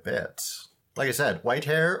helped quite a bit. Like I said, white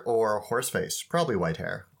hair or horseface? Probably white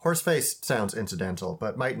hair. Horseface sounds incidental,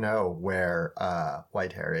 but might know where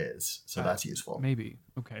white hair is, so that's useful. Maybe.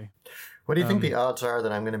 Okay. What do you think the odds are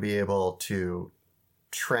that I'm going to be able to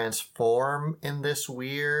transform in this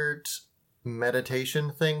weird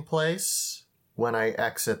meditation thing place when I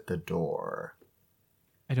exit the door?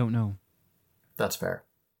 I don't know. That's fair.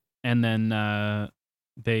 And then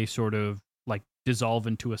they sort of like dissolve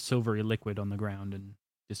into a silvery liquid on the ground and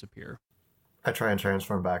disappear. I try and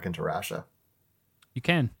transform back into Rasha. You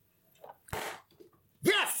can.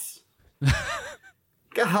 Yes!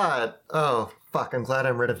 God. Oh, fuck. I'm glad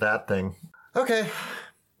I'm rid of that thing. Okay.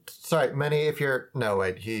 Sorry, Manny, if you're... No,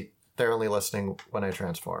 wait. They're only listening when I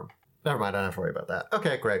transform. Never mind, I don't have to worry about that.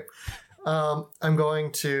 Okay, great. I'm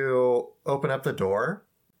going to open up the door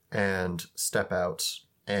and step out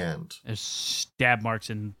and... There's stab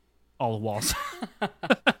marks in all the walls.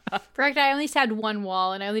 Correct, I only stabbed one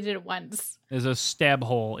wall, and I only did it once. There's a stab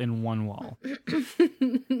hole in one wall.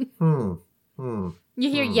 You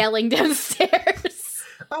hear yelling downstairs.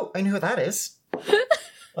 Oh, I know who that is.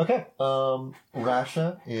 Okay.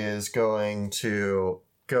 Rasha is going to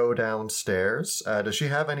go downstairs. Does she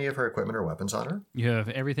have any of her equipment or weapons on her? You have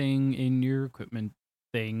everything in your equipment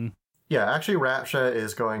thing. Yeah, actually, Rapsha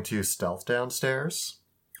is going to stealth downstairs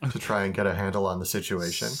to try and get a handle on the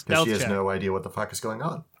situation because Stealth she has check. no idea what the fuck is going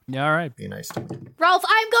on. Yeah, all right. Be nice to me. Rolf,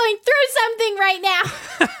 I'm going through something right now.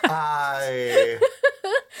 I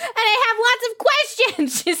And I have lots of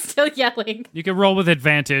questions. She's still yelling. You can roll with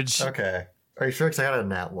advantage. okay. Are you sure? Because I got a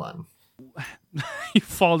nat 1. You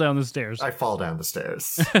fall down the stairs. I fall down the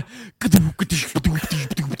stairs.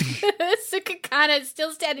 Sukakana is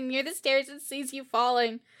still standing near the stairs and sees you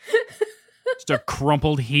falling. Just a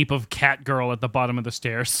crumpled heap of cat girl at the bottom of the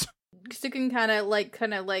stairs. Sukakana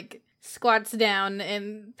like squats down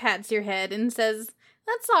and pats your head and says,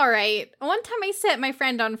 "That's all right. One time I set my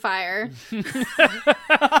friend on fire."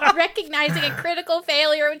 Recognizing a critical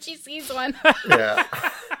failure when she sees one. Yeah.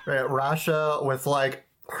 Right, Rasha with like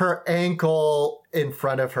her ankle in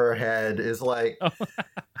front of her head is like,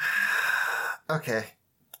 okay,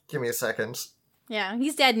 give me a second. Yeah,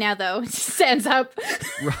 he's dead now though. She stands up.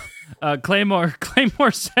 Claymore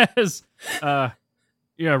says, yeah,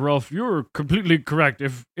 Rolf, you're completely correct.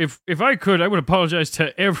 If I could, I would apologize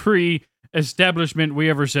to every establishment we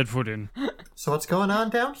ever set foot in. So what's going on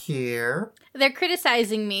down here? They're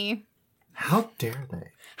criticizing me. How dare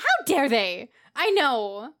they? How dare they? I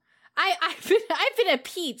know. I've been a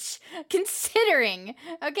peach, considering.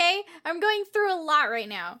 Okay, I'm going through a lot right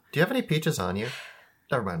now. Do you have any peaches on you?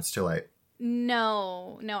 Never mind, it's too late.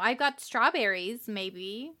 No, I got strawberries.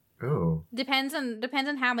 Maybe Ooh. depends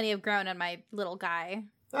on how many have grown on my little guy.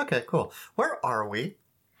 Okay, cool. Where are we?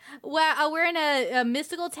 Well, we're in a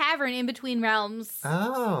mystical tavern in between realms.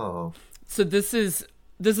 Oh. So this is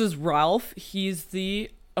Ralph. He's the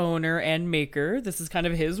owner and maker. This is kind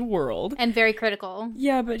of his world. And very critical.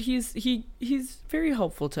 Yeah, but he's very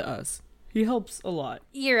helpful to us. He helps a lot.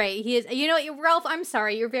 You're right. He is. You know what, Ralph? I'm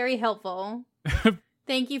sorry. You're very helpful.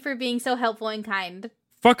 Thank you for being so helpful and kind.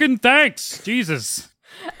 Fucking thanks, Jesus.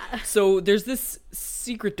 So there's this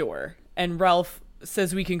secret door, and Ralph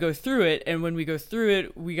says we can go through it, and when we go through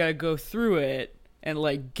it, we gotta go through it and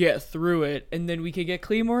like get through it, and then we can get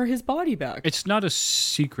Claymore his body back. It's not a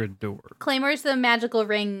secret door. Claymore's the magical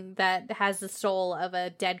ring that has the soul of a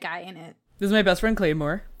dead guy in it. This is my best friend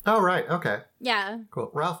Claymore. Oh, right. Okay. Yeah.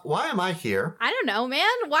 Cool. Ralph, why am I here? I don't know, man.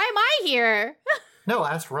 Why am I here? No,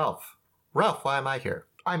 ask Ralph. Ralph, why am I here?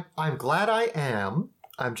 I'm glad I am.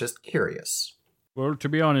 I'm just curious. Well, to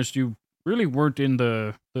be honest, you really weren't in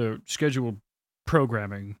the scheduled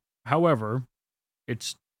programming. However,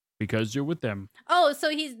 it's because you're with them. Oh, so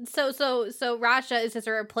so Rasha is just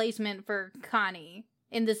a replacement for Connie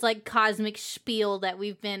in this like cosmic spiel that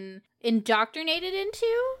we've been indoctrinated into.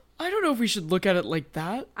 I don't know if we should look at it like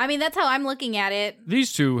that. I mean, that's how I'm looking at it.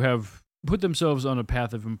 These two have put themselves on a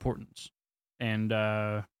path of importance. And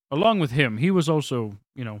along with him, he was also,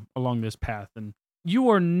 along this path. And you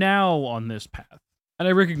are now on this path. And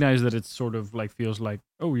I recognize that it sort of like feels like,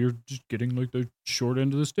 oh, you're just getting like the short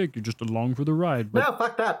end of the stick. You're just along for the ride. But No,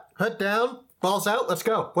 fuck that. Hood down, balls out, let's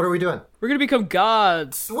go. What are we doing? We're gonna become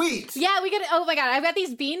gods. Sweet! Yeah, we got. Oh my god, I've got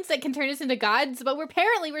these beans that can turn us into gods, but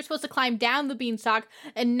we're supposed to climb down the beanstalk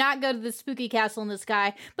and not go to the spooky castle in the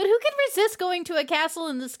sky. But who can resist going to a castle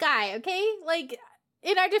in the sky? Okay, like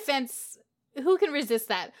in our defense, who can resist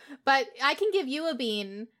that? But I can give you a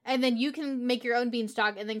bean, and then you can make your own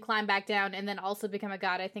beanstalk, and then climb back down, and then also become a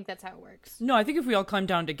god. I think that's how it works. No, I think if we all climb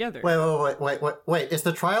down together. Wait, is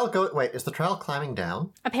the trial climbing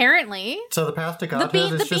down? Apparently, So the path to the godhood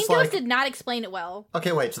bean is the just bean like... ghost did not explain it well.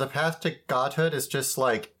 Okay, wait, so the path to godhood is just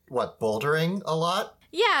like, what, bouldering a lot?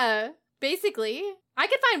 Yeah, basically. I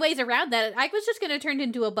could find ways around that. I was just gonna turn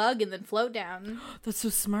into a bug and then float down. That's so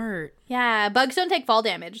smart. Yeah, bugs don't take fall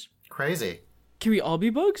damage. Crazy. Can we all be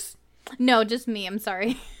bugs? No, just me. I'm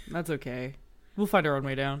sorry. That's okay. We'll find our own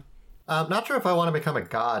way down. Not sure if I want to become a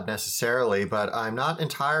god necessarily, but I'm not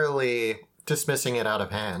entirely dismissing it out of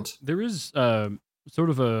hand. there is sort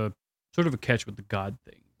of a catch with the god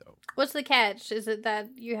thing, though. What's the catch? Is it that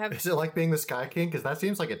you have... Is it like being the Sky King? Because that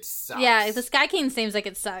seems like it sucks. Yeah, the Sky King seems like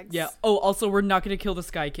it sucks. Yeah. Oh, also, we're not gonna kill the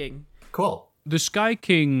Sky King. Cool. The Sky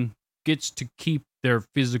King gets to keep their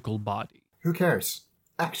physical body. Who cares?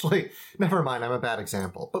 Actually, never mind, I'm a bad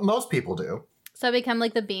example. But most people do. So I become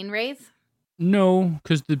like the Bean Wraith? No,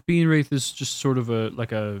 because the Bean Wraith is just sort of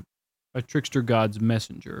a trickster god's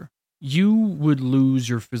messenger. You would lose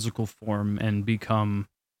your physical form and become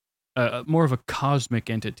more of a cosmic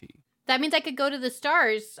entity. That means I could go to the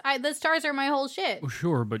stars. The stars are my whole shit. Well,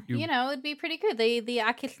 sure, but You know, it'd be pretty good. The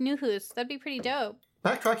Akithnuhus. That'd be pretty dope.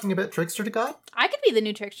 Backtracking a bit, trickster to god? I could be the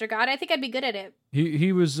new trickster god. I think I'd be good at it.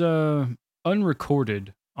 he was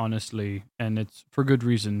unrecorded honestly, and it's for good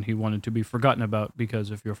reason. He wanted to be forgotten about,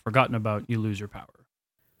 because if you're forgotten about, you lose your power.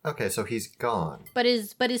 Okay, so he's gone. But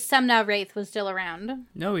his Semna Wraith was still around.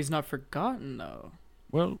 No, he's not forgotten though.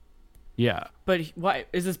 Well, yeah. But why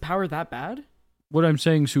is his power that bad? What I'm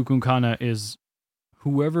saying, Sukunkana, is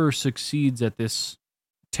whoever succeeds at this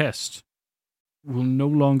test will no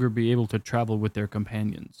longer be able to travel with their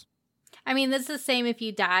companions. I mean, that's the same if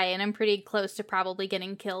you die, and I'm pretty close to probably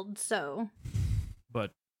getting killed, so...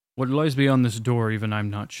 But what lies beyond this door, even I'm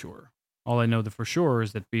not sure. All I know for sure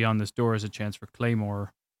is that beyond this door is a chance for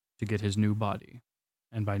Claymore to get his new body.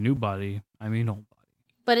 And by new body, I mean old body.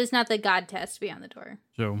 But it's not the god test beyond the door.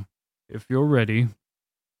 So, if you're ready,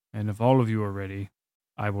 and if all of you are ready,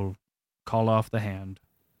 I will call off the hand.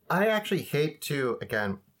 I actually hate to,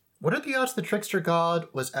 again, what are the odds the Trickster God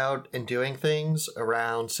was out and doing things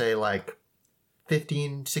around, say, like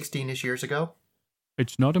 15, 16-ish years ago?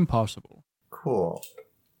 It's not impossible. Cool.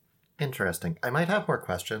 Interesting. I might have more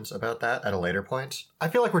questions about that at a later point. I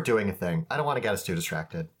feel like we're doing a thing. I don't want to get us too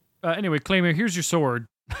distracted. Anyway, Claymore, here's your sword.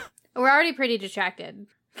 We're already pretty distracted.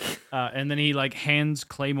 And then he like hands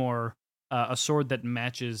Claymore a sword that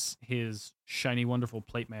matches his shiny, wonderful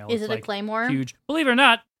plate mail. Is It's it a like claymore? Huge. Believe it or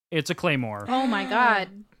not, it's a Claymore. Oh my god.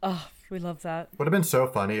 Oh, we love that. Would have been so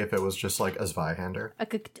funny if it was just like a Zweihander.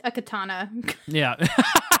 A katana. Yeah.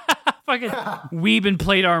 Fucking weeb and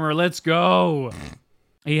plate armor. Let's go.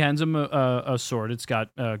 He hands him a sword. It's got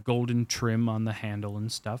golden trim on the handle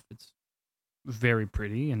and stuff. It's very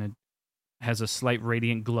pretty, and it has a slight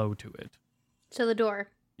radiant glow to it. So the door.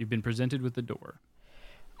 You've been presented with the door.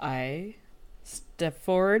 I step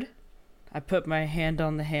forward. I put my hand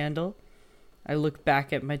on the handle. I look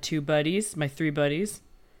back at my two buddies, my three buddies,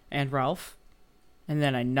 and Ralph. And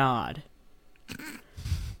then I nod.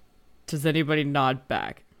 Does anybody nod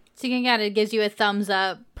back? Sukunkana gives you a thumbs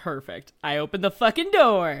up. Perfect. I open the fucking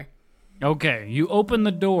door. Okay, you open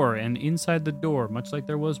the door, and inside the door, much like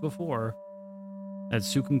there was before, that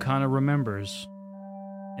Sukunkana remembers,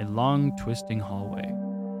 a long, twisting hallway.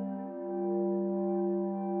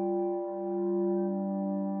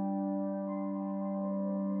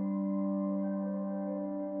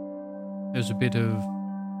 There's a bit of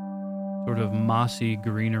sort of mossy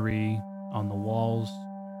greenery on the walls.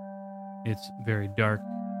 It's very dark,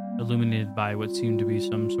 illuminated by what seem to be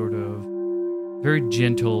some sort of very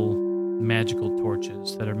gentle, magical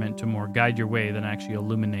torches that are meant to more guide your way than actually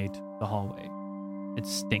illuminate the hallway. It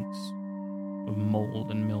stinks of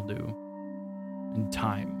mold and mildew and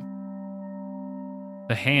time.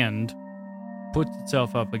 The hand puts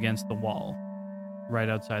itself up against the wall right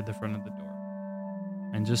outside the front of the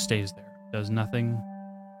door and just stays there. Does nothing,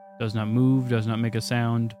 does not move, does not make a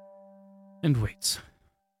sound, and waits.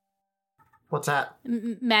 What's that?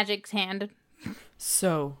 Magic's hand.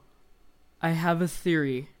 So, I have a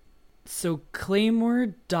theory. So,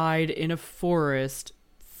 Claymore died in a forest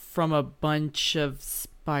from a bunch of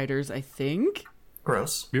spiders, I think?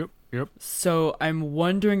 Gross. Yep. So, I'm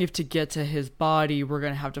wondering if to get to his body, we're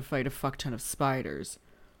gonna have to fight a fuck ton of spiders.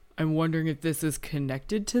 I'm wondering if this is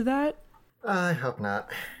connected to that? I hope not.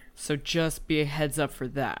 So, just be a heads up for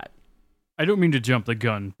that. I don't mean to jump the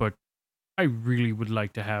gun, but I really would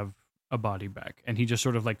like to have a body back. And he just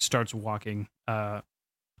sort of like starts walking,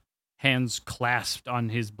 hands clasped on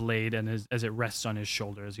his blade and as it rests on his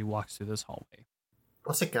shoulder as he walks through this hallway.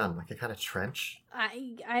 What's a gun? Like a kind of trench?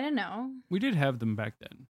 I don't know. We did have them back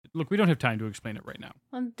then. Look, we don't have time to explain it right now.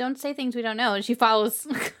 Well, don't say things we don't know. And she follows.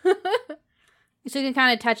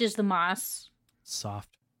 Sukunkana touches the moss.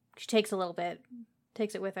 Soft. She takes a little bit.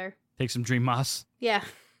 Takes it with her. Take some dream moss. Yeah.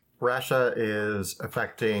 Rasha is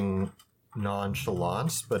affecting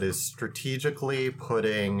nonchalance, but is strategically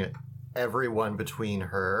putting everyone between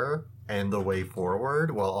her and the way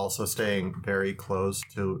forward, while also staying very close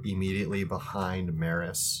to immediately behind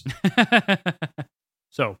Maris.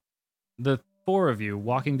 So, the four of you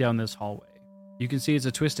walking down this hallway. You can see it's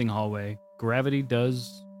a twisting hallway. Gravity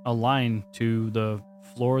does align to the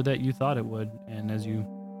floor that you thought it would, and as you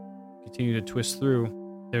continue to twist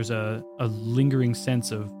through, there's a lingering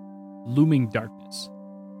sense of looming darkness.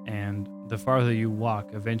 And the farther you walk,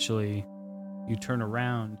 eventually you turn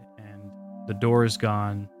around and the door is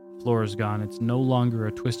gone, floor is gone. It's no longer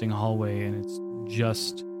a twisting hallway, and it's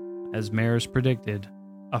just, as Maris predicted,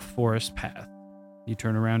 a forest path. You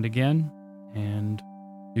turn around again, and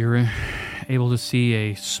you're able to see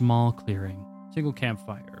a small clearing. Single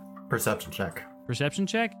campfire. Perception check. Perception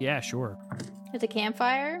check? Yeah, sure. It's a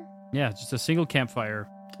campfire. Yeah, it's just a single campfire.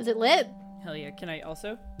 Is it lit? Hell yeah, can I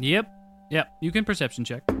also? Yep. You can perception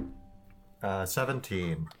check.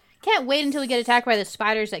 17. Can't wait until we get attacked by the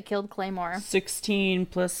spiders that killed Claymore. 16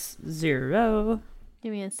 plus 0.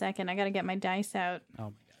 Give me a second. I gotta get my dice out.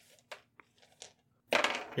 Oh my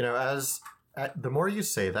You know, the more you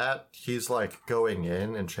say that, he's like going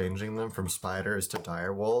in and changing them from spiders to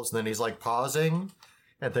dire wolves, and then he's like pausing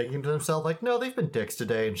and thinking to himself, like, no, they've been dicks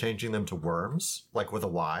today, and changing them to worms, like with a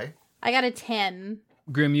Y. I got a 10.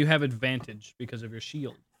 Grim, you have advantage because of your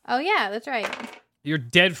shield. Oh, yeah, that's right. Your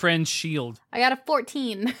dead friend's shield. I got a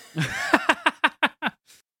 14.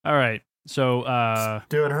 All right. So,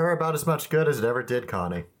 Doing her about as much good as it ever did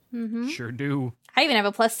Connie. Mm-hmm. sure do. I even have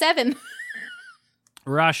a +7.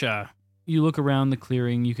 Rasha, you look around the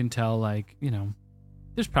clearing, you can tell, like, you know,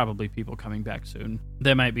 there's probably people coming back soon.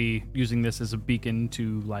 They might be using this as a beacon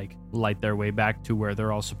to, like, light their way back to where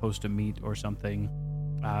they're all supposed to meet or something.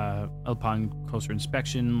 Upon closer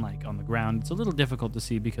inspection, like on the ground, it's a little difficult to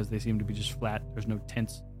see because they seem to be just flat. There's no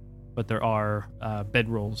tents, but there are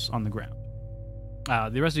bedrolls on the ground.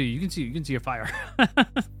 The rest of you can see a fire.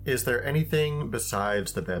 Is there anything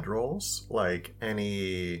besides the bedrolls? Like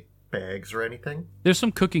any bags or anything? There's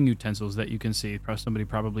some cooking utensils that you can see. Somebody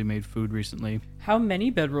probably made food recently. How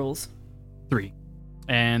many bedrolls? 3.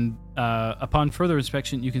 And upon further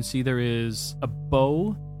inspection, you can see there is a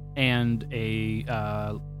bow and a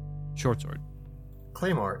short sword.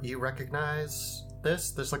 Claymore, you recognize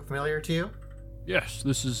this? This look familiar to you? Yes,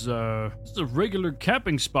 this is a regular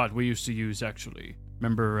camping spot we used to use, actually.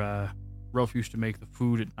 Remember, Rolf used to make the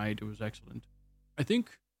food at night. It was excellent. I think,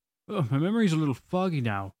 my memory's a little foggy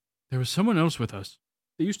now. There was someone else with us.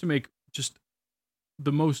 They used to make just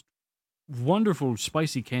the most wonderful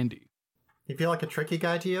spicy candy. You feel like a tricky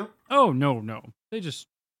guy to you? Oh, no.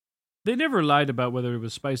 They never lied about whether it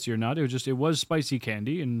was spicy or not. It was spicy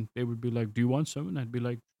candy, and they would be like, do you want some? And I'd be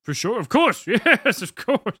like, for sure, of course, yes, of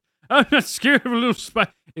course. I'm not scared of a little spice.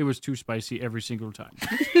 It was too spicy every single time.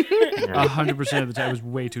 100% of the time, it was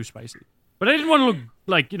way too spicy. But I didn't want to look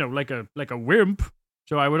like, like a wimp.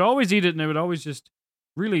 So I would always eat it, and it would always just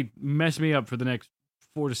really mess me up for the next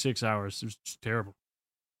 4 to 6 hours. It was just terrible.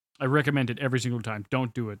 I recommend it every single time.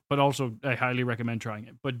 Don't do it. But also, I highly recommend trying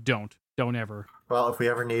it. But don't. Don't ever. Well, if we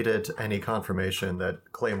ever needed any confirmation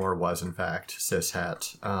that Claymore was, in fact,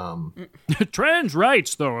 cishet, Trans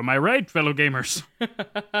rights, though. Am I right, fellow gamers?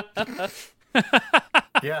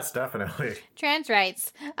 yes, definitely. Trans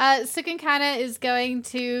rights. Sukunkana is going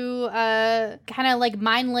to kind of like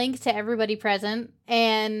mind link to everybody present,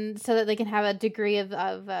 and so that they can have a degree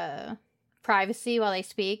of privacy while they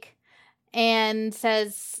speak, and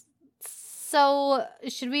says, so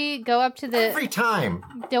should we go up to the... Every time!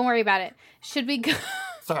 Don't worry about it. Should we go...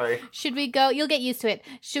 Sorry. Should we go... You'll get used to it.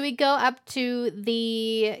 Should we go up to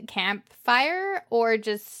the campfire or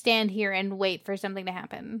just stand here and wait for something to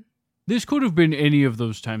happen? This could have been any of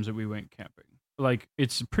those times that we went camping. Like,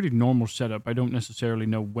 it's a pretty normal setup. I don't necessarily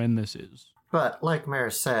know when this is. But, like Mare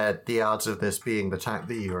said, the odds of this being the time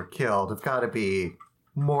that you were killed have got to be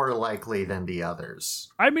more likely than the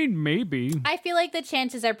others. I mean, maybe. I feel like the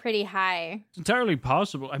chances are pretty high. It's entirely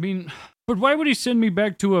possible. I mean, but why would he send me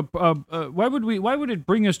back to why would it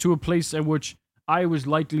bring us to a place at which I was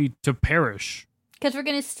likely to perish? Because we're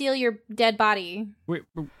going to steal your dead body. Wait,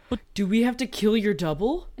 but Do we have to kill your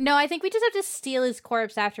double? No, I think we just have to steal his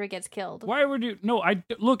corpse after it gets killed. why would you? No,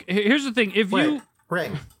 look, here's the thing. If Wait, you...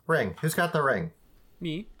 ring. Who's got the ring?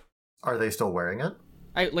 Me? Are they still wearing it?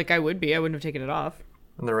 I would be. I wouldn't have taken it off.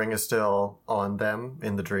 And the ring is still on them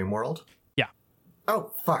in the dream world? Yeah.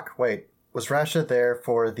 Oh, fuck, wait. Was Rasha there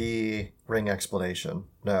for the ring explanation?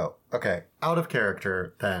 No. Okay, out of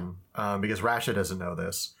character then, because Rasha doesn't know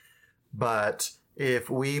this. But if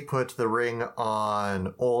we put the ring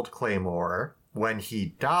on old Claymore when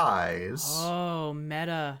he dies... Oh,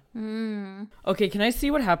 meta. Hmm. Okay, can I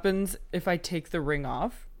see what happens if I take the ring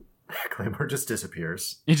off? Claymore just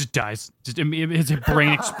disappears. It just dies. His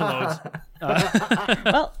brain explodes.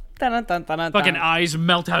 Well, dun-dun-dun-dun-dun. Fucking eyes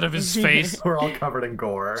melt out of his face. We're all covered in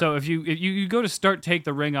gore. So if you go to take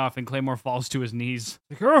the ring off and Claymore falls to his knees.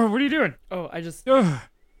 Like, oh, what are you doing? Oh, I just... Ugh.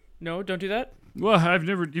 No, don't do that. Well,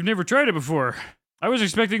 you've never tried it before. I was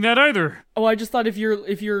expecting that either. Oh, I just thought if you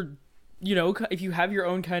have your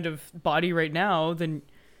own kind of body right now, then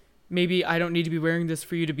maybe I don't need to be wearing this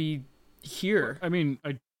for you to be here. I mean,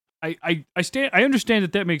 I understand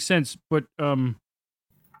that makes sense, but I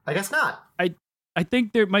guess not. I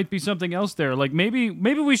think there might be something else there. Like maybe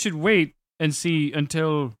we should wait and see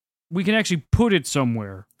until we can actually put it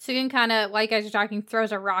somewhere. Sukunkana, while you guys are talking,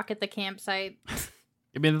 throws a rock at the campsite.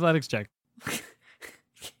 Give me an athletics check.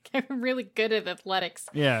 I'm really good at athletics.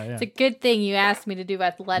 Yeah. It's a good thing you asked me to do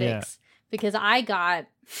athletics because I got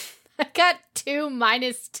I got 2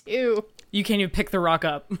 minus 2. You can't even pick the rock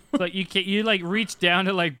up. Like you like reach down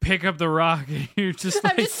to like pick up the rock. And you're just I'm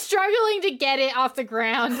like just struggling to get it off the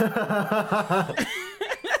ground.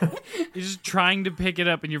 you're just trying to pick it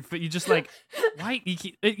up, and you just like why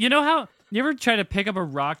you know how you ever try to pick up a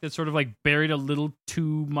rock that's sort of like buried a little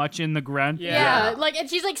too much in the ground? Yeah, like, and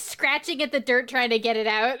she's like scratching at the dirt trying to get it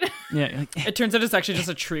out. Yeah. Like, It turns out it's actually just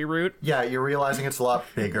a tree root. Yeah, you're realizing it's a lot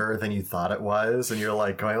bigger than you thought it was, and you're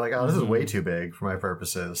like going like, oh, this is way too big for my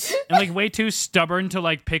purposes. and like way too stubborn to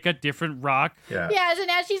like pick a different rock. Yeah. Yeah, so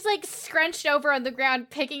now she's like scrunched over on the ground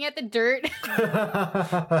picking at the dirt.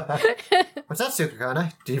 What's that,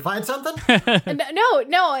 Sukakana? Did you find something? No,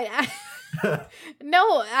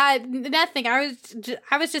 nothing. I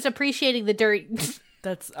was just appreciating the dirt.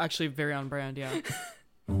 That's actually very on brand, yeah.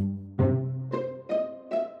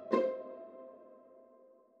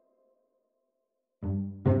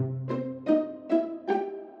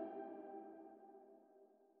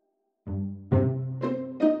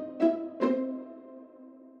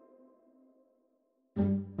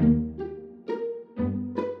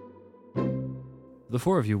 The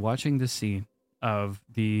four of you watching this scene of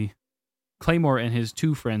the Claymore and his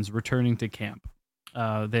 2 friends returning to camp.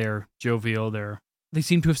 They're jovial. They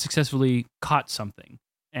seem to have successfully caught something,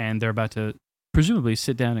 and they're about to presumably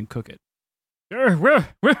sit down and cook it. Well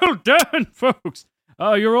done, folks.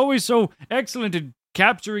 You're always so excellent at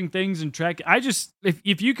capturing things and tracking.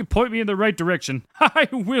 If you could point me in the right direction, I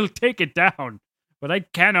will take it down. But I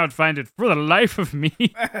cannot find it for the life of me.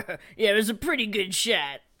 Yeah, it was a pretty good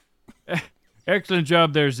shot. Excellent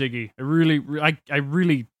job there, Ziggy. I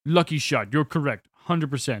really lucky shot. You're correct,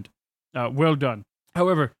 100%. Well done.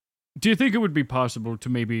 However, do you think it would be possible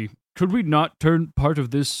to could we not turn part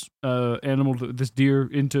of this animal, this deer,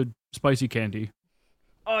 into spicy candy?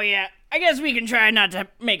 Oh, yeah. I guess we can try not to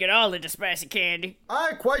make it all into spicy candy.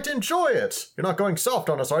 I quite enjoy it. You're not going soft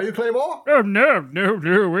on us, are you, Claymore? Oh, no,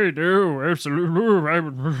 we do,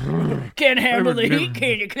 absolutely. Can't handle the never- heat,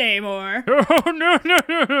 can you, Claymore? Oh,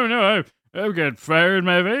 no. I've got fire in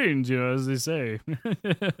my veins, as they say.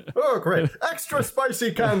 Oh, great. Extra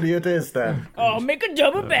spicy candy it is, then. Oh, make a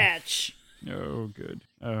double batch. Oh, good.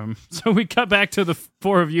 So we cut back to the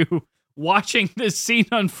 4 of you watching this scene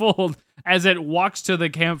unfold as it walks to the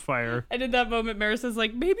campfire. And in that moment, Marissa's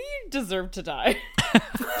like, maybe you deserve to die.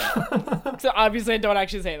 So obviously I don't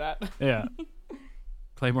actually say that. Yeah.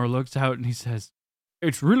 Claymore looks out and he says,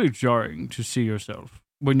 "It's really jarring to see yourself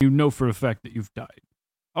when you know for a fact that you've died.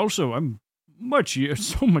 Also, I'm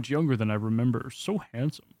so much younger than I remember. So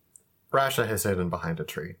handsome." Rasha has hidden behind a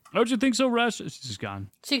tree. Don't you think so, Rash? She's gone.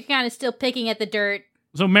 She kind of still picking at the dirt.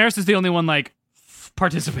 So Maris is the only one,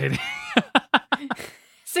 participating.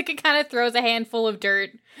 Suka kind of throws a handful of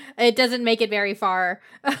dirt. It doesn't make it very far.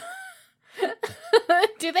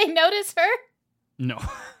 Do they notice her? No.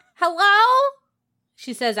 Hello?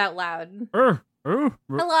 She says out loud.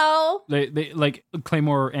 Hello? They like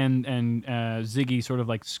Claymore and Ziggy sort of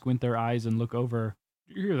squint their eyes and look over.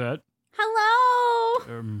 Do you hear that?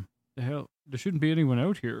 Hello? The hell? There shouldn't be anyone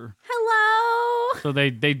out here. Hello? So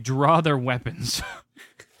they draw their weapons.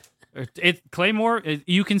 Claymore,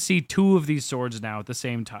 you can see 2 of these swords now at the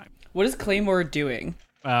same time. What is Claymore doing?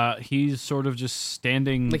 He's sort of just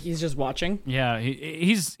standing. Like he's just watching? Yeah,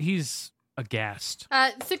 he's aghast.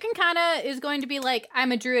 Sukin kind of is going to be like,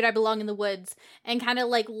 I'm a druid, I belong in the woods. And kind of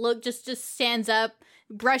look, just stands up,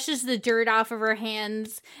 brushes the dirt off of her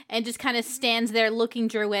hands, and just kind of stands there looking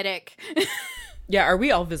druidic. Yeah, are we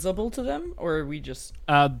all visible to them? Or are we just...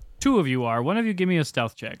 2 of you are. One of you give me a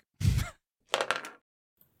stealth check.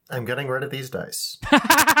 I'm getting rid of these dice.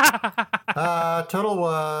 Total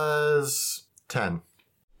was 10.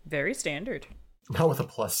 Very standard. Not with a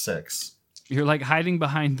 +6. You're hiding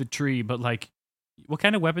behind the tree, but what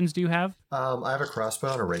kind of weapons do you have? I have a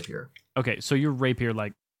crossbow and a rapier. Okay, so your rapier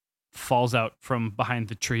falls out from behind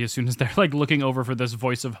the tree as soon as they're looking over for this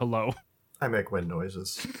voice of hello. I make wind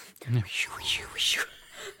noises.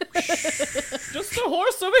 Just a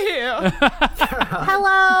horse over here.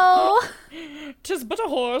 Hello? 'Tis but a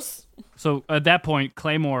horse. So at that point,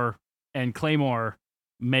 Claymore and Claymore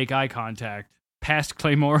make eye contact. Past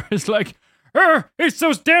Claymore is it's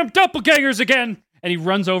those damn doppelgangers again! And he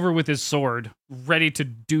runs over with his sword, ready to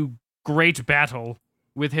do great battle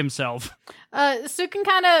with himself. Sukin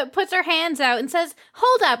kind of puts her hands out and says,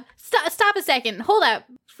 hold up, stop a second, hold up,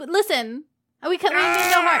 listen. We mean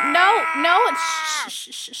no harm. No,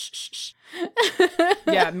 shh.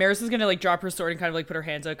 Yeah, Maris is gonna drop her sword and kind of put her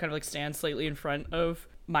hands out, kind of stand slightly in front of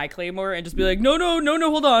my Claymore and just be no,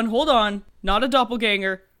 hold on. Not a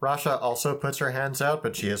doppelganger. Rasha also puts her hands out,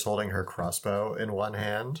 but she is holding her crossbow in one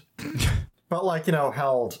hand. but like,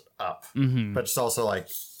 held up. Mm-hmm. But it's also like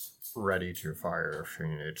ready to fire if she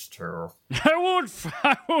needs to. I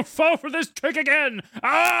won't fall for this trick again.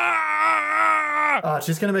 Ah!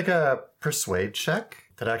 She's going to make a persuade check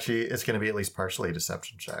that actually is going to be at least partially a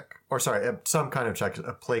deception check. Or sorry, some kind of check,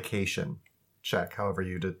 a placation check, however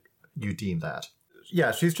you deem that.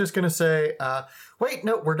 Yeah, she's just going to say, wait,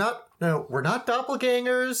 no, we're not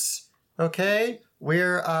doppelgangers, okay?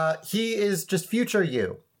 He is just future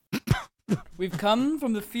you. We've come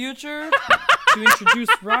from the future to introduce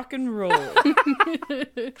rock and roll.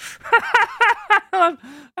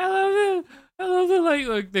 I love it.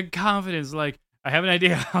 Like the confidence. Like, I have an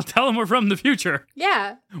idea. I'll tell him we're from the future.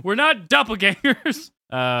 Yeah. We're not doppelgangers.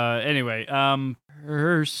 Anyway,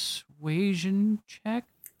 persuasion check.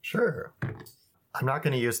 Sure. I'm not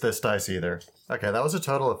going to use this dice either. Okay, that was a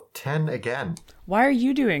total of 10 again. Why are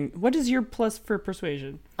you doing? What is your plus for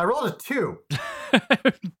persuasion? I rolled a 2.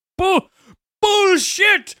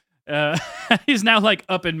 Bullshit! He's now like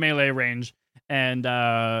up in melee range and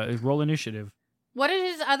roll initiative. What are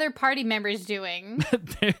his other party members doing?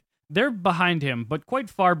 They're behind him, but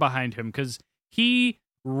quite far behind him because he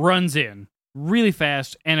runs in really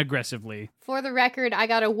fast and aggressively. For the record, I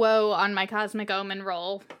got a woe on my Cosmic Omen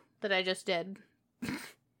roll that I just did.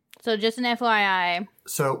 So just an FYI.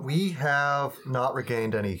 So we have not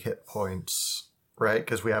regained any hit points, right?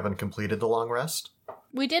 Because we haven't completed the long rest.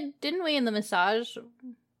 We didn't we, in the massage?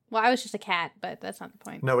 Well, I was just a cat, but that's not the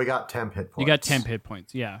point. No, we got temp hit points. You got temp hit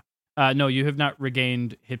points, yeah. No, you have not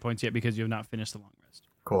regained hit points yet because you have not finished the long rest.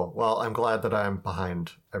 Cool. Well, I'm glad that I'm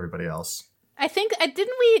behind everybody else. I think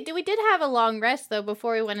we did have a long rest though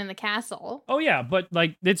before we went in the castle. Oh yeah, but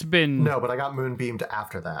like it's been No, but I got moonbeamed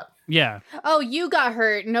after that. Yeah. Oh, you got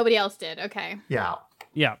hurt. Nobody else did. Okay. Yeah.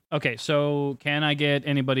 Yeah. Okay, so can I get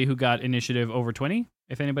anybody who got initiative over 20?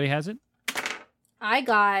 If anybody has it? I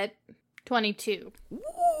got 22.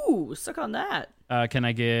 Ooh, suck on that. Can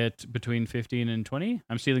I get between 15 and 20?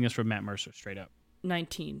 I'm stealing this from Matt Mercer straight up.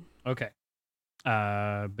 19. Okay.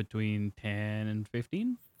 Between 10 and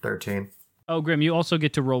 15? 13. Oh, Grim, you also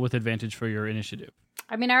get to roll with advantage for your initiative.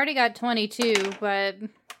 I mean, I already got 22, but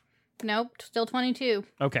nope, still 22.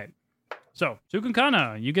 Okay. So,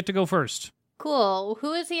 Sukunkana, you get to go first. Cool.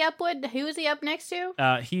 Who is he up with? Who is he up next to?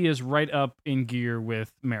 He is right up in gear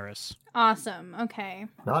with Maris. Awesome. Okay.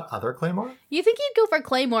 Not other Claymore? You think he'd go for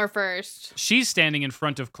Claymore first? She's standing in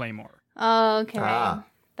front of Claymore. Okay. Ah.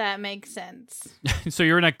 That makes sense. So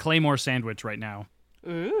you're in a Claymore sandwich right now.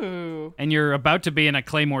 Ooh. And you're about to be in a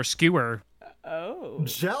Claymore skewer. Oh.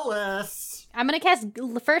 Jealous! I'm going to cast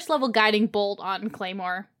first level Guiding Bolt on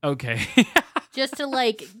Claymore. Okay. Just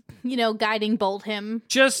to, guiding bolt him.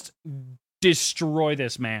 Just destroy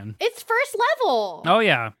this man. It's first level. Oh,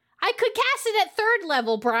 yeah. I could cast it at third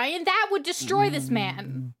level, Brian. That would destroy this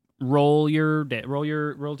man. Roll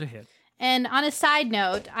to hit. And on a side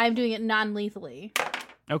note, I'm doing it non-lethally.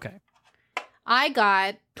 Okay. I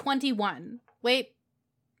got 21. Wait.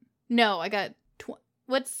 No, I got...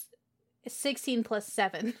 what's 16 plus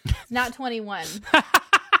 7? It's not 21.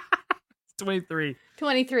 23.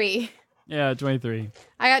 23. Yeah, 23.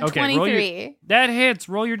 I got Okay, 23. That hits.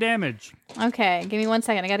 Roll your damage. Okay, give me 1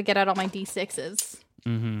 second. I got to get out all my D6s.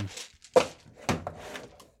 Mm-hmm.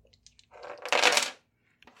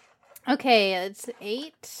 Okay, it's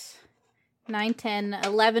 8, 9, 10,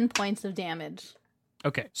 11 points of damage.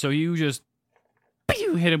 Okay, so you just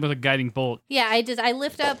hit him with a guiding bolt. Yeah, I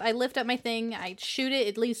lift up my thing, I shoot it,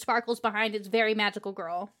 it leaves sparkles behind. It's very magical,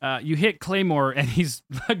 girl. You hit Claymore, and he's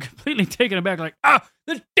completely taken aback, like,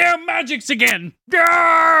 the damn magics again!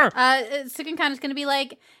 Sukunkana's gonna be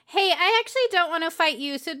like, hey, I actually don't want to fight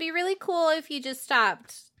you, so it'd be really cool if you just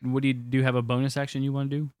stopped. What do you have a bonus action you want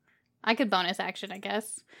to do? I could bonus action, I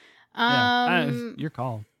guess. Your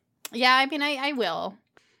call. Yeah, I mean, I will.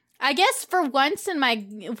 I guess for once in my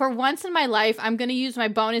life, I'm gonna use my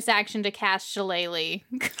bonus action to cast Shillelagh.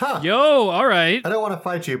 Huh. Yo, all right. I don't want to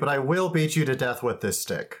fight you, but I will beat you to death with this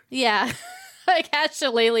stick. Yeah, I cast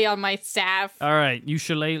Shillelagh on my staff. All right, you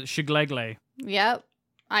Shiglegle. Yep,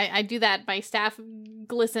 I do that. My staff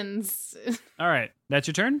glistens. All right, that's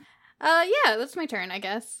your turn? Yeah, that's my turn, I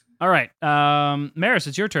guess. All right, Maris,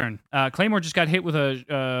 it's your turn. Claymore just got hit with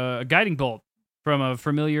a guiding bolt from a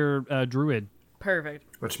familiar druid.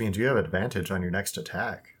 Perfect. Which means you have advantage on your next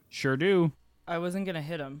attack. Sure do. I wasn't going to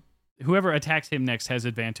hit him. Whoever attacks him next has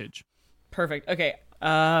advantage. Perfect. Okay.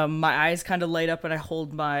 My eyes kind of light up and I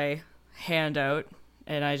hold my hand out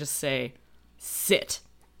and I just say, sit.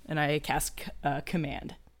 And I cast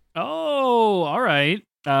command. Oh, all right.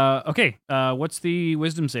 Okay. What's the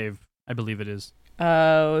wisdom save? I believe it is.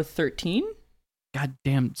 13?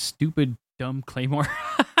 Goddamn stupid, dumb Claymore.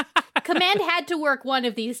 Command had to work one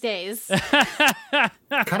of these days.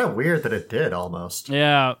 Kind of weird that it did almost.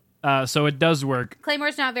 Yeah. So it does work.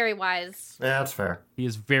 Claymore's not very wise, Yeah, that's fair. He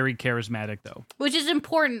is very charismatic, though. which is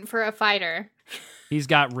important for a fighter. He's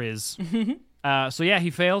got Riz. So yeah,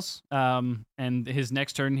 he fails. And his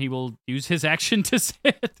next turn, he will use his action to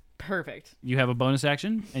sit. Perfect. You have a bonus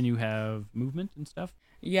action, and you have movement and stuff.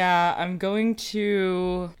 Yeah, I'm going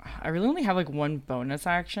to. I really only have like one bonus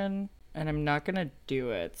action, and I'm not gonna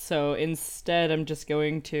do it. So instead, I'm just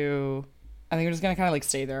going to. I think I'm just gonna kind of like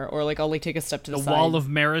stay there, or like I'll like take a step to the The side. wall of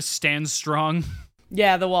Maris stands strong.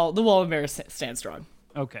 Yeah, the wall of Maris stands strong.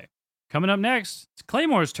 Okay. Coming up next, it's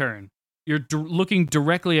Claymore's turn. You're looking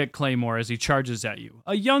directly at Claymore as he charges at you.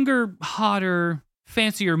 A younger, hotter,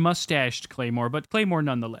 fancier mustached Claymore, but Claymore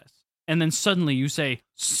nonetheless. And then suddenly you say,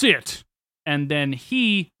 sit! And then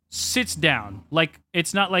he sits down. Like,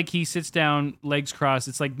 it's not like he sits down, legs crossed.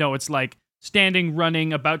 It's like, no, it's like standing,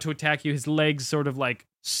 running, about to attack you. His legs sort of like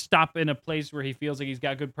stop in a place where he feels like he's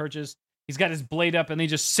got good purchase. He's got his blade up and he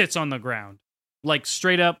just sits on the ground. Like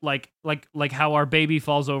straight up, like how our baby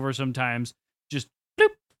falls over sometimes. Just bloop,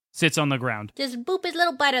 sits on the ground. Just boop his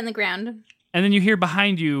little butt on the ground. And then you hear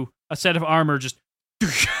behind you a set of armor just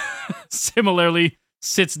similarly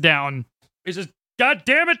sits down. He says, God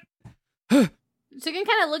damn it! Sugan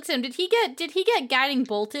kind of looks at him. Did he get guiding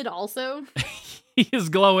bolted also? He is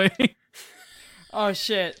glowing. Oh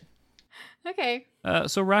shit. Okay.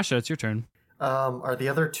 So Rasha, it's your turn. Are the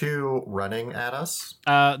other two running at us?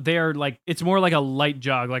 They are like, it's more like a light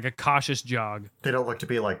jog, like a cautious jog. They don't look to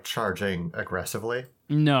be like charging aggressively.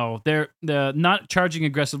 No, they're not charging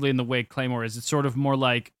aggressively in the way Claymore is. It's sort of more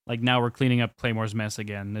like now we're cleaning up Claymore's mess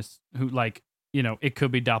again. This who like, you know, it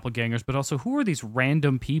could be doppelgangers, but also who are these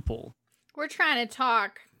random people? We're trying to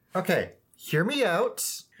talk. Okay, hear me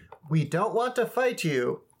out. We don't want to fight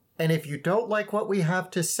you, and if you don't like what we have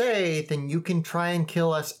to say, then you can try and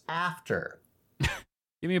kill us after.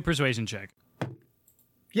 Give me a persuasion check.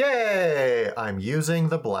 Yay! I'm using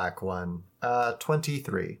the black one.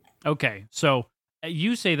 23. Okay, so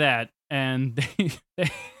you say that, and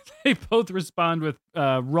they both respond with,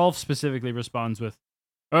 Rolf specifically responds with,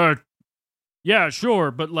 yeah,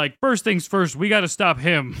 sure, but like, first things first, we gotta stop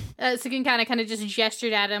him. Sugan kind of just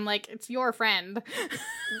gestured at him like, it's your friend.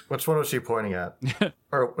 Which one was she pointing at?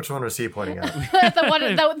 Or which one was he pointing at?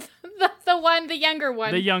 the younger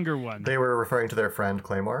one. The younger one. They were referring to their friend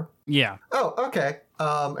Claymore? Yeah, Oh, okay.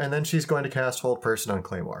 And then she's going to cast Hold Person on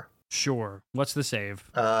Claymore. sure. What's the save?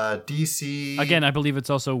 DC... Again, I believe it's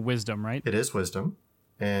also wisdom, right? It is Wisdom.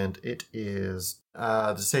 And it is...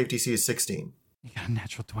 the save DC is 16. You got a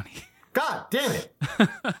natural 20. God damn it!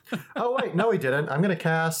 Oh, wait. No, he didn't. I'm going to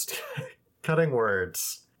cast Cutting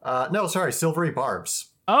Words. No, sorry. Silvery Barbs.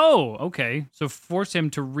 Oh, okay. So force him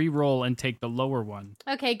to re-roll and take the lower one.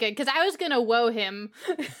 Okay, good, because I was gonna woe him.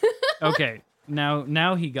 Okay.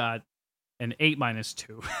 Now he got an 8 minus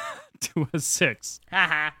 2 to a 6.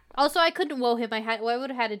 Haha. Also, I couldn't woe him. I would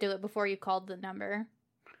have had to do it before you called the number.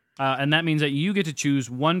 And that means that you get to choose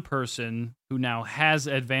one person who now has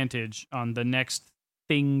advantage on the next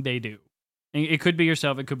thing they do. It could be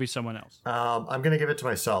yourself. It could be someone else. I'm going to give it to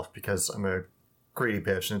myself because I'm a greedy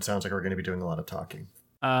bitch and it sounds like we're going to be doing a lot of talking.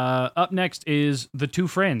 Up next is the two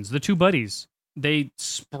friends, the two buddies. They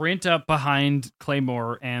sprint up behind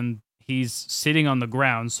Claymore and he's sitting on the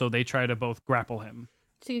ground, so they try to both grapple him.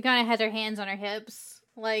 Sugan kind of has her hands on her hips,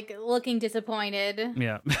 like looking disappointed.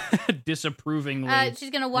 Yeah. Disapprovingly.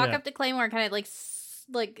 She's gonna walk Yeah. up to Claymore and kind of like,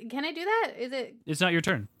 can I do that? Is it? It's not your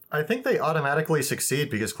turn. I think they automatically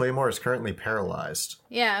succeed because Claymore is currently paralyzed.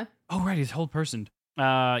 Yeah. Oh, right, he's hold personed.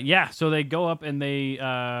 Yeah, so they go up and they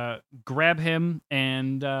grab him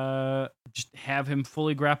and just have him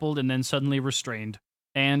fully grappled and then suddenly restrained.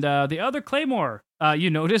 And the other Claymore, you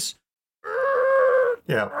notice,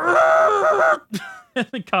 Yeah, and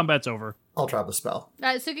the combat's over. I'll drop the spell.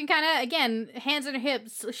 Sugan kind of, again, hands on her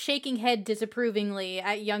hips, shaking head disapprovingly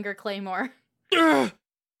at younger Claymore.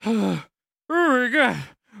 Oh my god,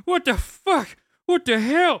 what the fuck? What the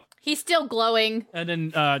hell? He's still glowing. And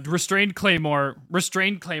then restrained Claymore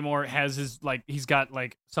has his, like, he's got,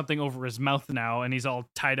 like, something over his mouth now, and he's all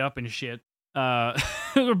tied up and shit. Oh,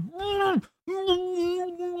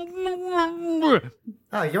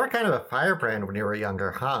 you were kind of a firebrand when you were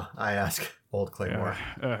younger, huh? I ask old Claymore.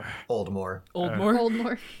 Oldmore.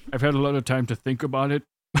 Oldmore. I've had a lot of time to think about it.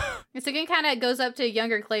 And Sugan kind of goes up to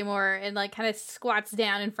younger Claymore and, like, kind of squats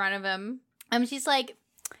down in front of him. She's like,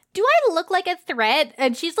 do I look like a threat?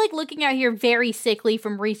 And she's, like, looking out here very sickly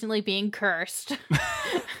from recently being cursed.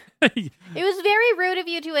 It was very rude of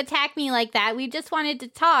you to attack me like that. We just wanted to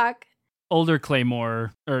talk. Older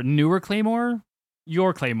Claymore, or newer Claymore?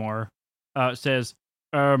 Your Claymore. says,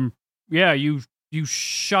 yeah, you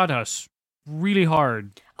shot us really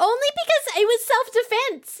hard. Only because it was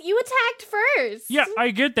self-defense. You attacked first. Yeah, I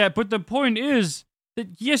get that, but the point is that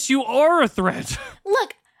yes, you are a threat.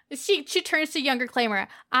 Look, she turns to younger Claymore.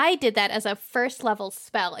 I did that as a first level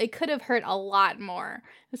spell. It could have hurt a lot more.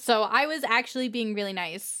 So I was actually being really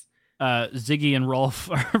nice. Ziggy and Rolf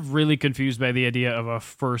are really confused by the idea of a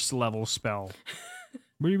first level spell.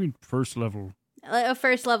 What do you mean first level? A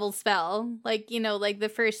first level spell. Like, like the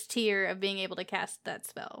first tier of being able to cast that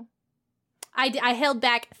spell. I held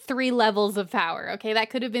back 3 levels of power, okay? That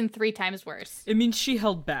could have been 3 times worse. It means she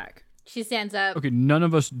held back. She stands up. Okay, none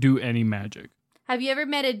of us do any magic. Have you ever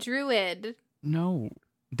met a druid? No.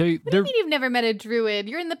 What do you mean you've never met a druid?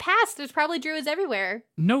 You're in the past. There's probably druids everywhere.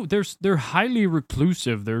 No, they're highly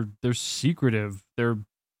reclusive. They're secretive. They're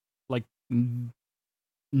like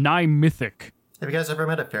nigh mythic. Have you guys ever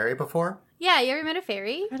met a fairy before? Yeah, you ever met a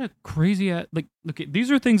fairy? Kind of crazy. Look,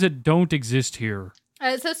 these are things that don't exist here.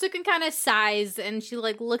 So Sukun kind of sighs and she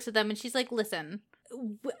looks at them and she's like, listen.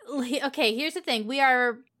 Okay, here's the thing. We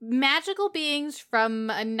are magical beings from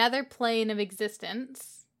another plane of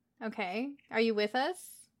existence. Okay, are you with us?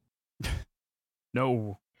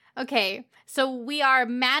 No. Okay, so we are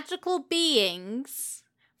magical beings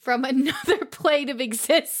from another plane of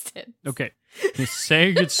existence. Okay.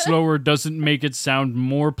 Saying it slower doesn't make it sound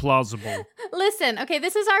more plausible. Listen, okay,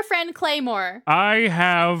 this is our friend Claymore. I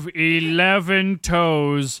have 11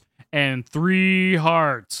 toes and 3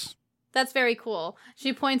 hearts. That's very cool.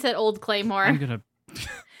 She points at old Claymore. I'm gonna...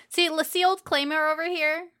 See old Claymore over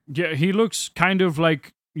here? Yeah, he looks kind of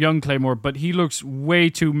like young Claymore, but he looks way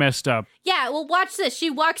too messed up. Yeah, well, watch this. She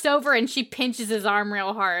walks over and she pinches his arm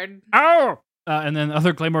real hard. Ow! And then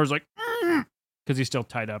other Claymore's like, because he's still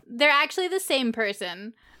tied up. They're actually the same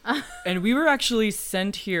person. And we were actually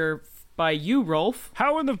sent here by you, Rolf.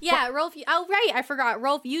 How in the Yeah, Rolf. Oh, right. I forgot.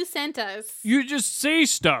 Rolf, you sent us. You just say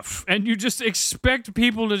stuff, and you just expect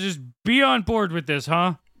people to just be on board with this,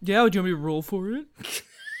 huh? Yeah, do you want me to roll for it?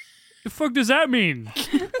 The fuck does that mean?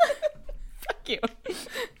 Fuck you.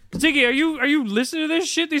 Ziggy, are you listening to this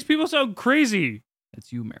shit? These people sound crazy.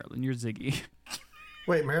 That's you, Marilyn. You're Ziggy.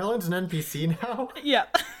 Wait, Marilyn's an NPC now? Yeah.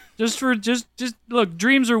 Just look,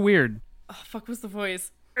 dreams are weird. Oh, fuck, what's the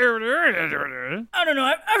voice? Well, I don't know.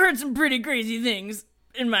 I've heard some pretty crazy things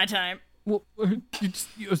in my time.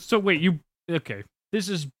 so wait, okay. This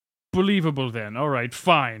is believable then. All right,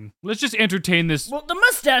 fine. Let's just entertain this. Well, the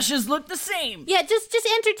mustaches look the same. Yeah, just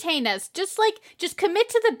entertain us. Just commit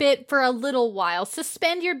to the bit for a little while.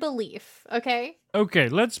 Suspend your belief, okay? Okay,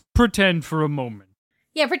 let's pretend for a moment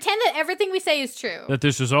Yeah, pretend that everything we say is true. that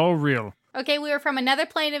this is all real. Okay, we were from another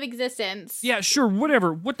plane of existence. Yeah, sure,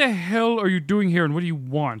 whatever. What the hell are you doing here and what do you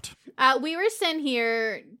want? We were sent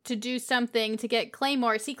here to do something to get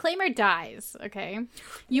Claymore. See, Claymore dies, okay?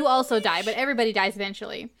 You also die, but everybody dies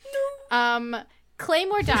eventually.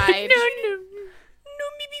 Claymore died. No,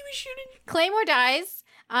 maybe we shouldn't. Claymore dies.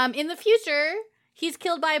 In the future, he's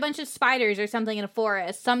killed by a bunch of spiders or something in a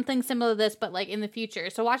forest. Something similar to this, but in the future.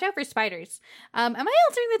 So watch out for spiders. Am I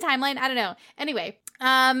altering the timeline? I don't know. Anyway,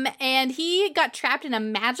 and he got trapped in a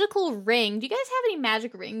magical ring. Do you guys have any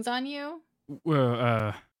magic rings on you?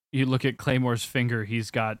 Well, you look at Claymore's finger,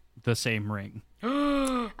 he's got the same ring.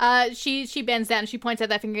 She bends down. She points at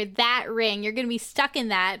that finger. That ring. You're gonna be stuck in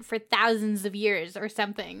that for thousands of years or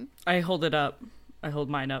something. I hold it up. I hold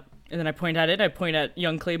mine up. And then I point at it. I point at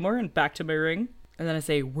young Claymore and back to my ring. And then I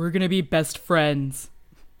say, we're gonna be best friends.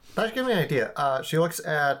 That gives me an idea. She looks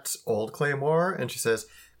at old Claymore and she says,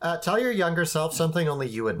 tell your younger self something only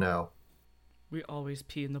you would know. We always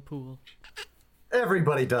pee in the pool.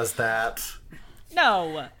 Everybody does that.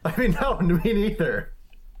 No. I mean, no, me neither.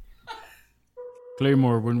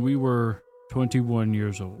 Claymore, when we were 21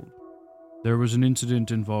 years old, there was an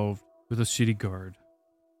incident involved with a city guard.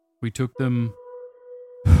 We took them...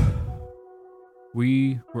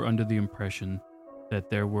 We were under the impression that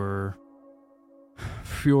there were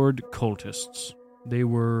Fjord cultists. They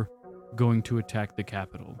were going to attack the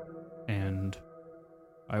capital, and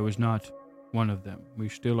I was not one of them. We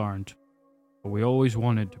still aren't, but we always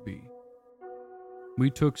wanted to be. We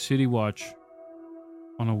took City Watch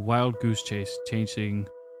on a wild goose chase chasing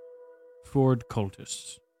Fjord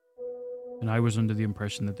cultists, and I was under the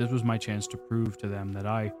impression that this was my chance to prove to them that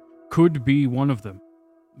I could be one of them,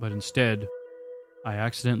 but instead, I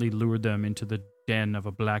accidentally lured them into the den of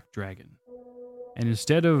a black dragon. And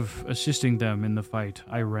instead of assisting them in the fight,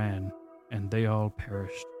 I ran, and they all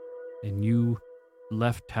perished. And you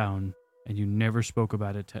left town, and you never spoke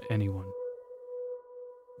about it to anyone.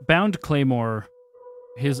 Bound Claymore,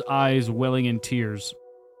 his eyes welling in tears,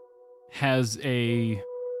 has a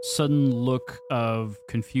sudden look of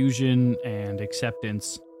confusion and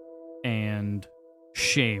acceptance and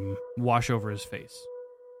shame wash over his face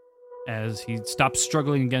as he stops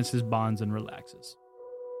struggling against his bonds and relaxes.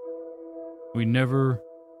 We never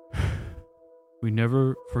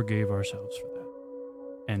forgave ourselves for that.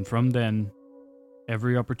 And from then,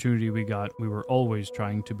 every opportunity we got, we were always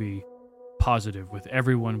trying to be positive with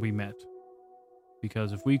everyone we met.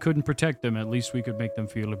 Because if we couldn't protect them, at least we could make them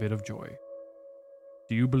feel a bit of joy.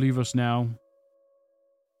 Do you believe us now?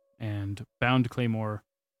 And Bound Claymore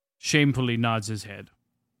shamefully nods his head.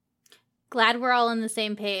 Glad we're all on the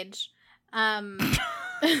same page. Sukun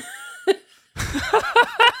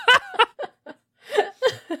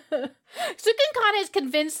Khan is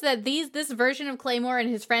convinced that this version of Claymore and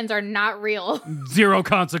his friends are not real. Zero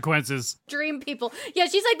consequences. Dream people. Yeah,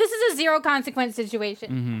 she's like, this is a zero consequence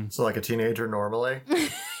situation. Mm-hmm. So like a teenager normally?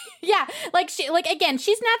 Yeah, again,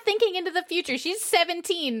 she's not thinking into the future. She's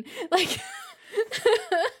 17. Like,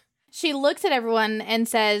 she looks at everyone and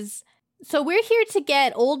says, so we're here to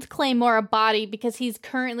get old Claymore a body because he's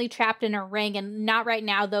currently trapped in a ring, and not right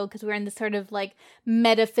now, though, because we're in this sort of, like,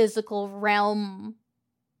 metaphysical realm,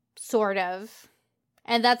 sort of.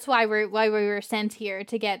 And that's why we were sent here,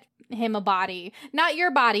 to get him a body. Not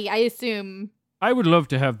your body, I assume. I would love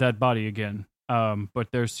to have that body again.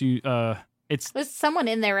 But there's someone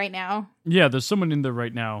in there right now. Yeah, there's someone in there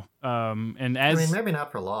right now. And as maybe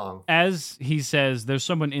not for long. As he says, there's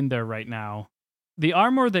someone in there right now. The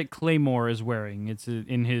armor that Claymore is wearing, it's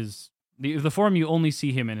in the form you only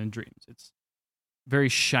see him in dreams. It's very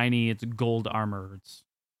shiny. It's gold armor. It's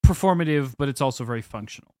performative, but it's also very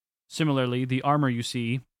functional. Similarly, the armor you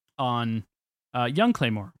see on young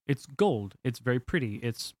Claymore, it's gold. It's very pretty.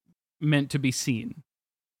 It's meant to be seen.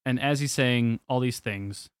 And as he's saying all these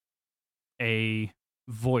things, a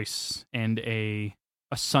voice and a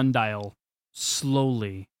sundial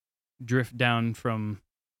slowly drift down from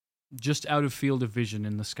just out of field of vision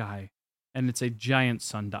in the sky, and it's a giant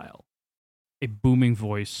sundial. A booming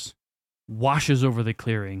voice washes over the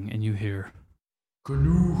clearing, and you hear,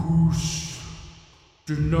 Canuhus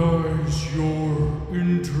denies your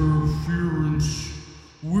interference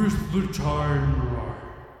with the timeline.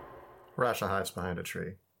 Rasha hides behind a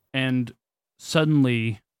tree. And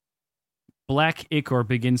suddenly, black ichor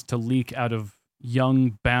begins to leak out of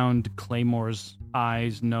young Bound Claymore's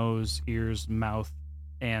eyes, nose, ears, mouth,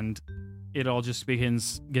 and it all just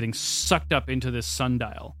begins getting sucked up into this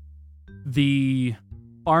sundial. The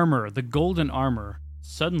armor, the golden armor,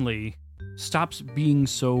 suddenly stops being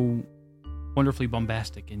so wonderfully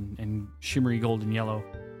bombastic and shimmery golden yellow,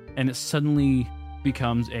 and it suddenly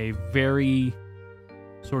becomes a very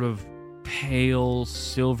sort of pale,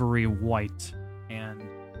 silvery white, and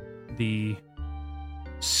the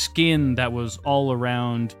skin that was all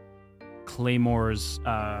around Claymore's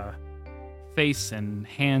face and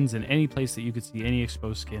hands and any place that you could see any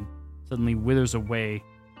exposed skin suddenly withers away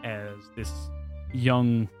as this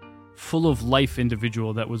young, full of life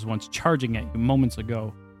individual that was once charging at you moments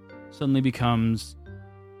ago suddenly becomes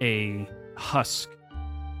a husk,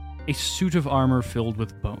 a suit of armor filled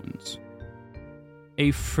with bones.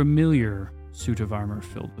 A familiar suit of armor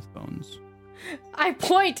filled with bones. I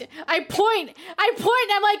point. I'm like,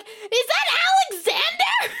 is that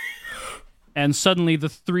Alexander? And suddenly the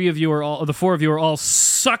four of you are all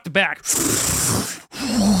sucked back.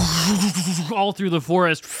 All through the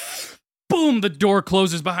forest. Boom, the door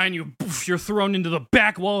closes behind you. You're thrown into the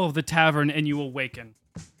back wall of the tavern and you awaken.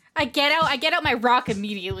 I get out my rock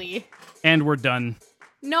immediately. And we're done.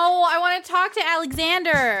 No, I want to talk to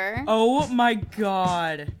Alexander. Oh my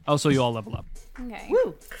god. Also, you all level up. Okay.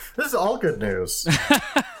 Woo. This is all good news.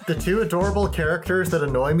 The two adorable characters that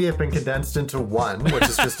annoy me have been condensed into one, which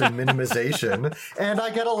is just a minimization, and I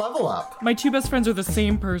get a level up. My two best friends are the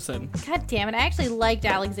same person. God damn it, I actually liked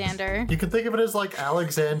Alexander. You can think of it as like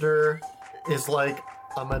Alexander is like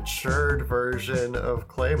a matured version of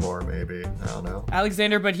Claymore, maybe. I don't know.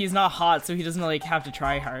 Alexander, but he's not hot, so he doesn't like have to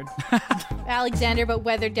try hard. Alexander, but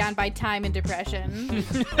weathered down by time and depression.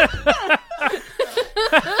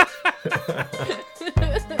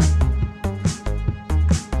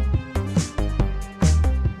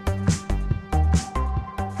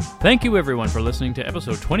 Thank you everyone for listening to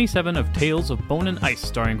episode 27 of Tales of Bone and Ice,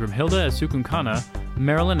 starring Grimhilda as Sukunkana,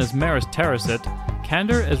 Marilyn as Maris Tarasit,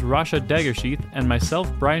 Kander as Rasha Daggersheath, and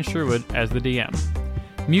myself, Brian Sherwood, as the DM.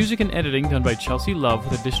 Music and editing done by Chelsea Love,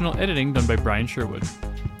 with additional editing done by Brian Sherwood.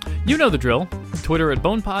 You know the drill. Twitter at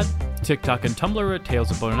BonePod, TikTok and Tumblr at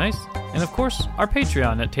Tales of Bone and Ice, and of course, our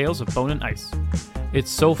Patreon at Tales of Bone and Ice. It's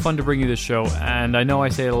so fun to bring you this show, and I know I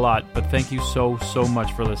say it a lot, but thank you so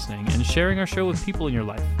much for listening and sharing our show with people in your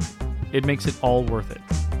life. It makes it all worth it.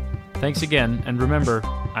 Thanks again, and remember,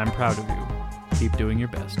 I'm proud of you. Keep doing your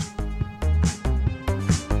best.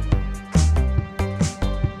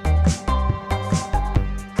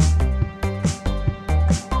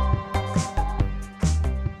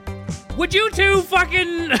 Would you two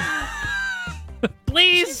fucking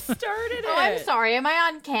please? Started it. Oh, I'm sorry. Am I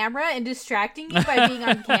on camera and distracting you by being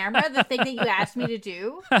on camera? The thing that you asked me to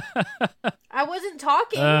do? I wasn't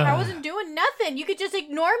talking. I wasn't doing nothing. You could just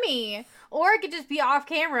ignore me. Or I could just be off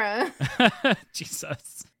camera.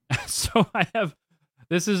 Jesus. So I have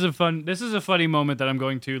this is a funny moment that I'm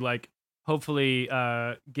going to like hopefully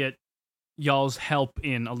get y'all's help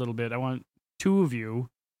in a little bit. I want two of you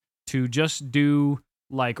to just do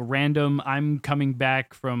like random I'm coming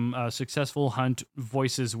back from a successful hunt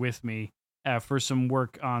voices with me for some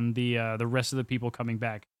work on the rest of the people coming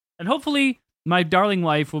back. And hopefully my darling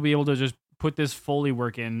wife will be able to just put this Foley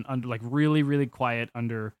work in under like really, really quiet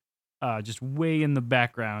under just way in the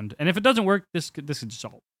background. And if it doesn't work, this could just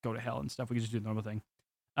all go to hell and stuff. We can just do the normal thing.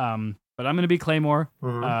 But I'm going to be Claymore.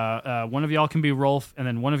 Mm-hmm. One of y'all can be Rolf, and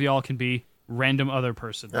then one of y'all can be random other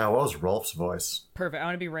person. What was Rolf's voice? Perfect. I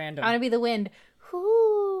want to be random. I want to be the wind.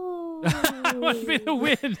 I want to be the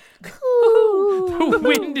wind. Ooh. The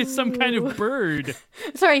wind is some kind of bird.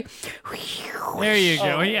 Sorry. There you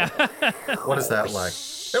go. Yeah. What is that like?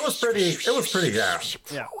 It was pretty, yeah.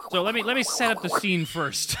 Yeah. So let me set up the scene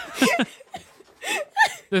first.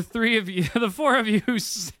 The four of you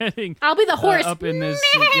sitting I'll be the horse. up in this.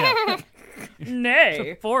 Yeah.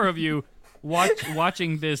 Nay. Four of you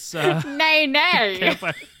watching this. Nay, nay.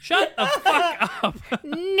 Campfire. Shut the fuck up.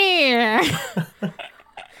 Nay.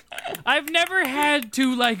 I've never had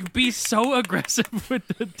to like be so aggressive with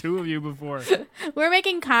the two of you before. We're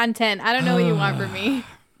making content. I don't know what you want from me.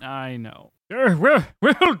 I know. Well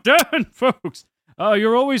done, folks.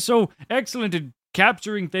 You're always so excellent at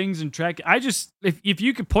capturing things and tracking. If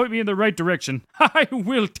you could point me in the right direction, I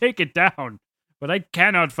will take it down. But I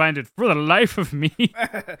cannot find it for the life of me.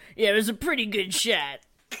 Yeah, it was a pretty good shot.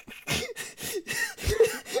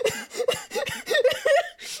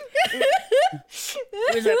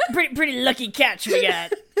 It was a pretty lucky catch we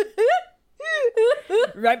got.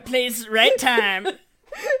 Right place, right time.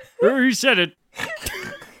 He said it.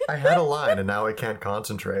 I had a line and now I can't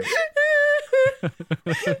concentrate. You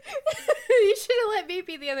should have let me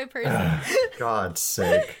be the other person. God's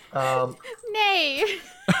sake. Nay.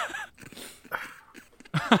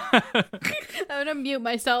 I'm gonna mute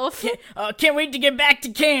myself. Can't wait to get back to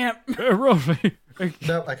camp. Rolfie.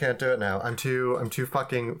 Nope, I can't do it now. I'm too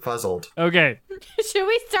fucking fuzzled. Okay. Should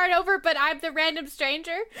we start over, but I'm the random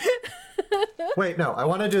stranger? Wait, no, I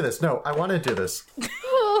want to do this. No, I want to do this.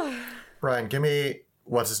 Brian, give me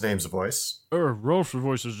what's his name's voice. Rolf's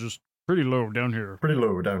voice is just pretty low down here. Pretty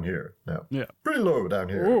low down here. No. Yeah. Pretty low down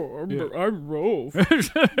here. I'm Rolf.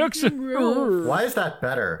 Excellent. Why is that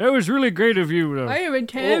better? That was really great of you. I am a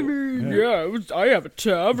tavern. I have a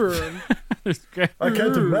tavern. I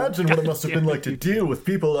can't imagine what it must have been like to deal with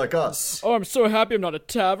people like us. Oh, I'm so happy I'm not a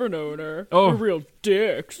tavern owner. Oh. We're real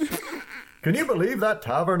dicks. Can you believe that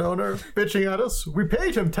tavern owner bitching at us? We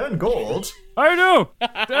paid him 10 gold. I know.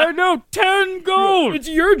 10 gold. It's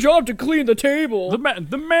your job to clean the table.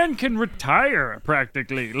 The man can retire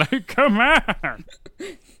practically. Like, come on.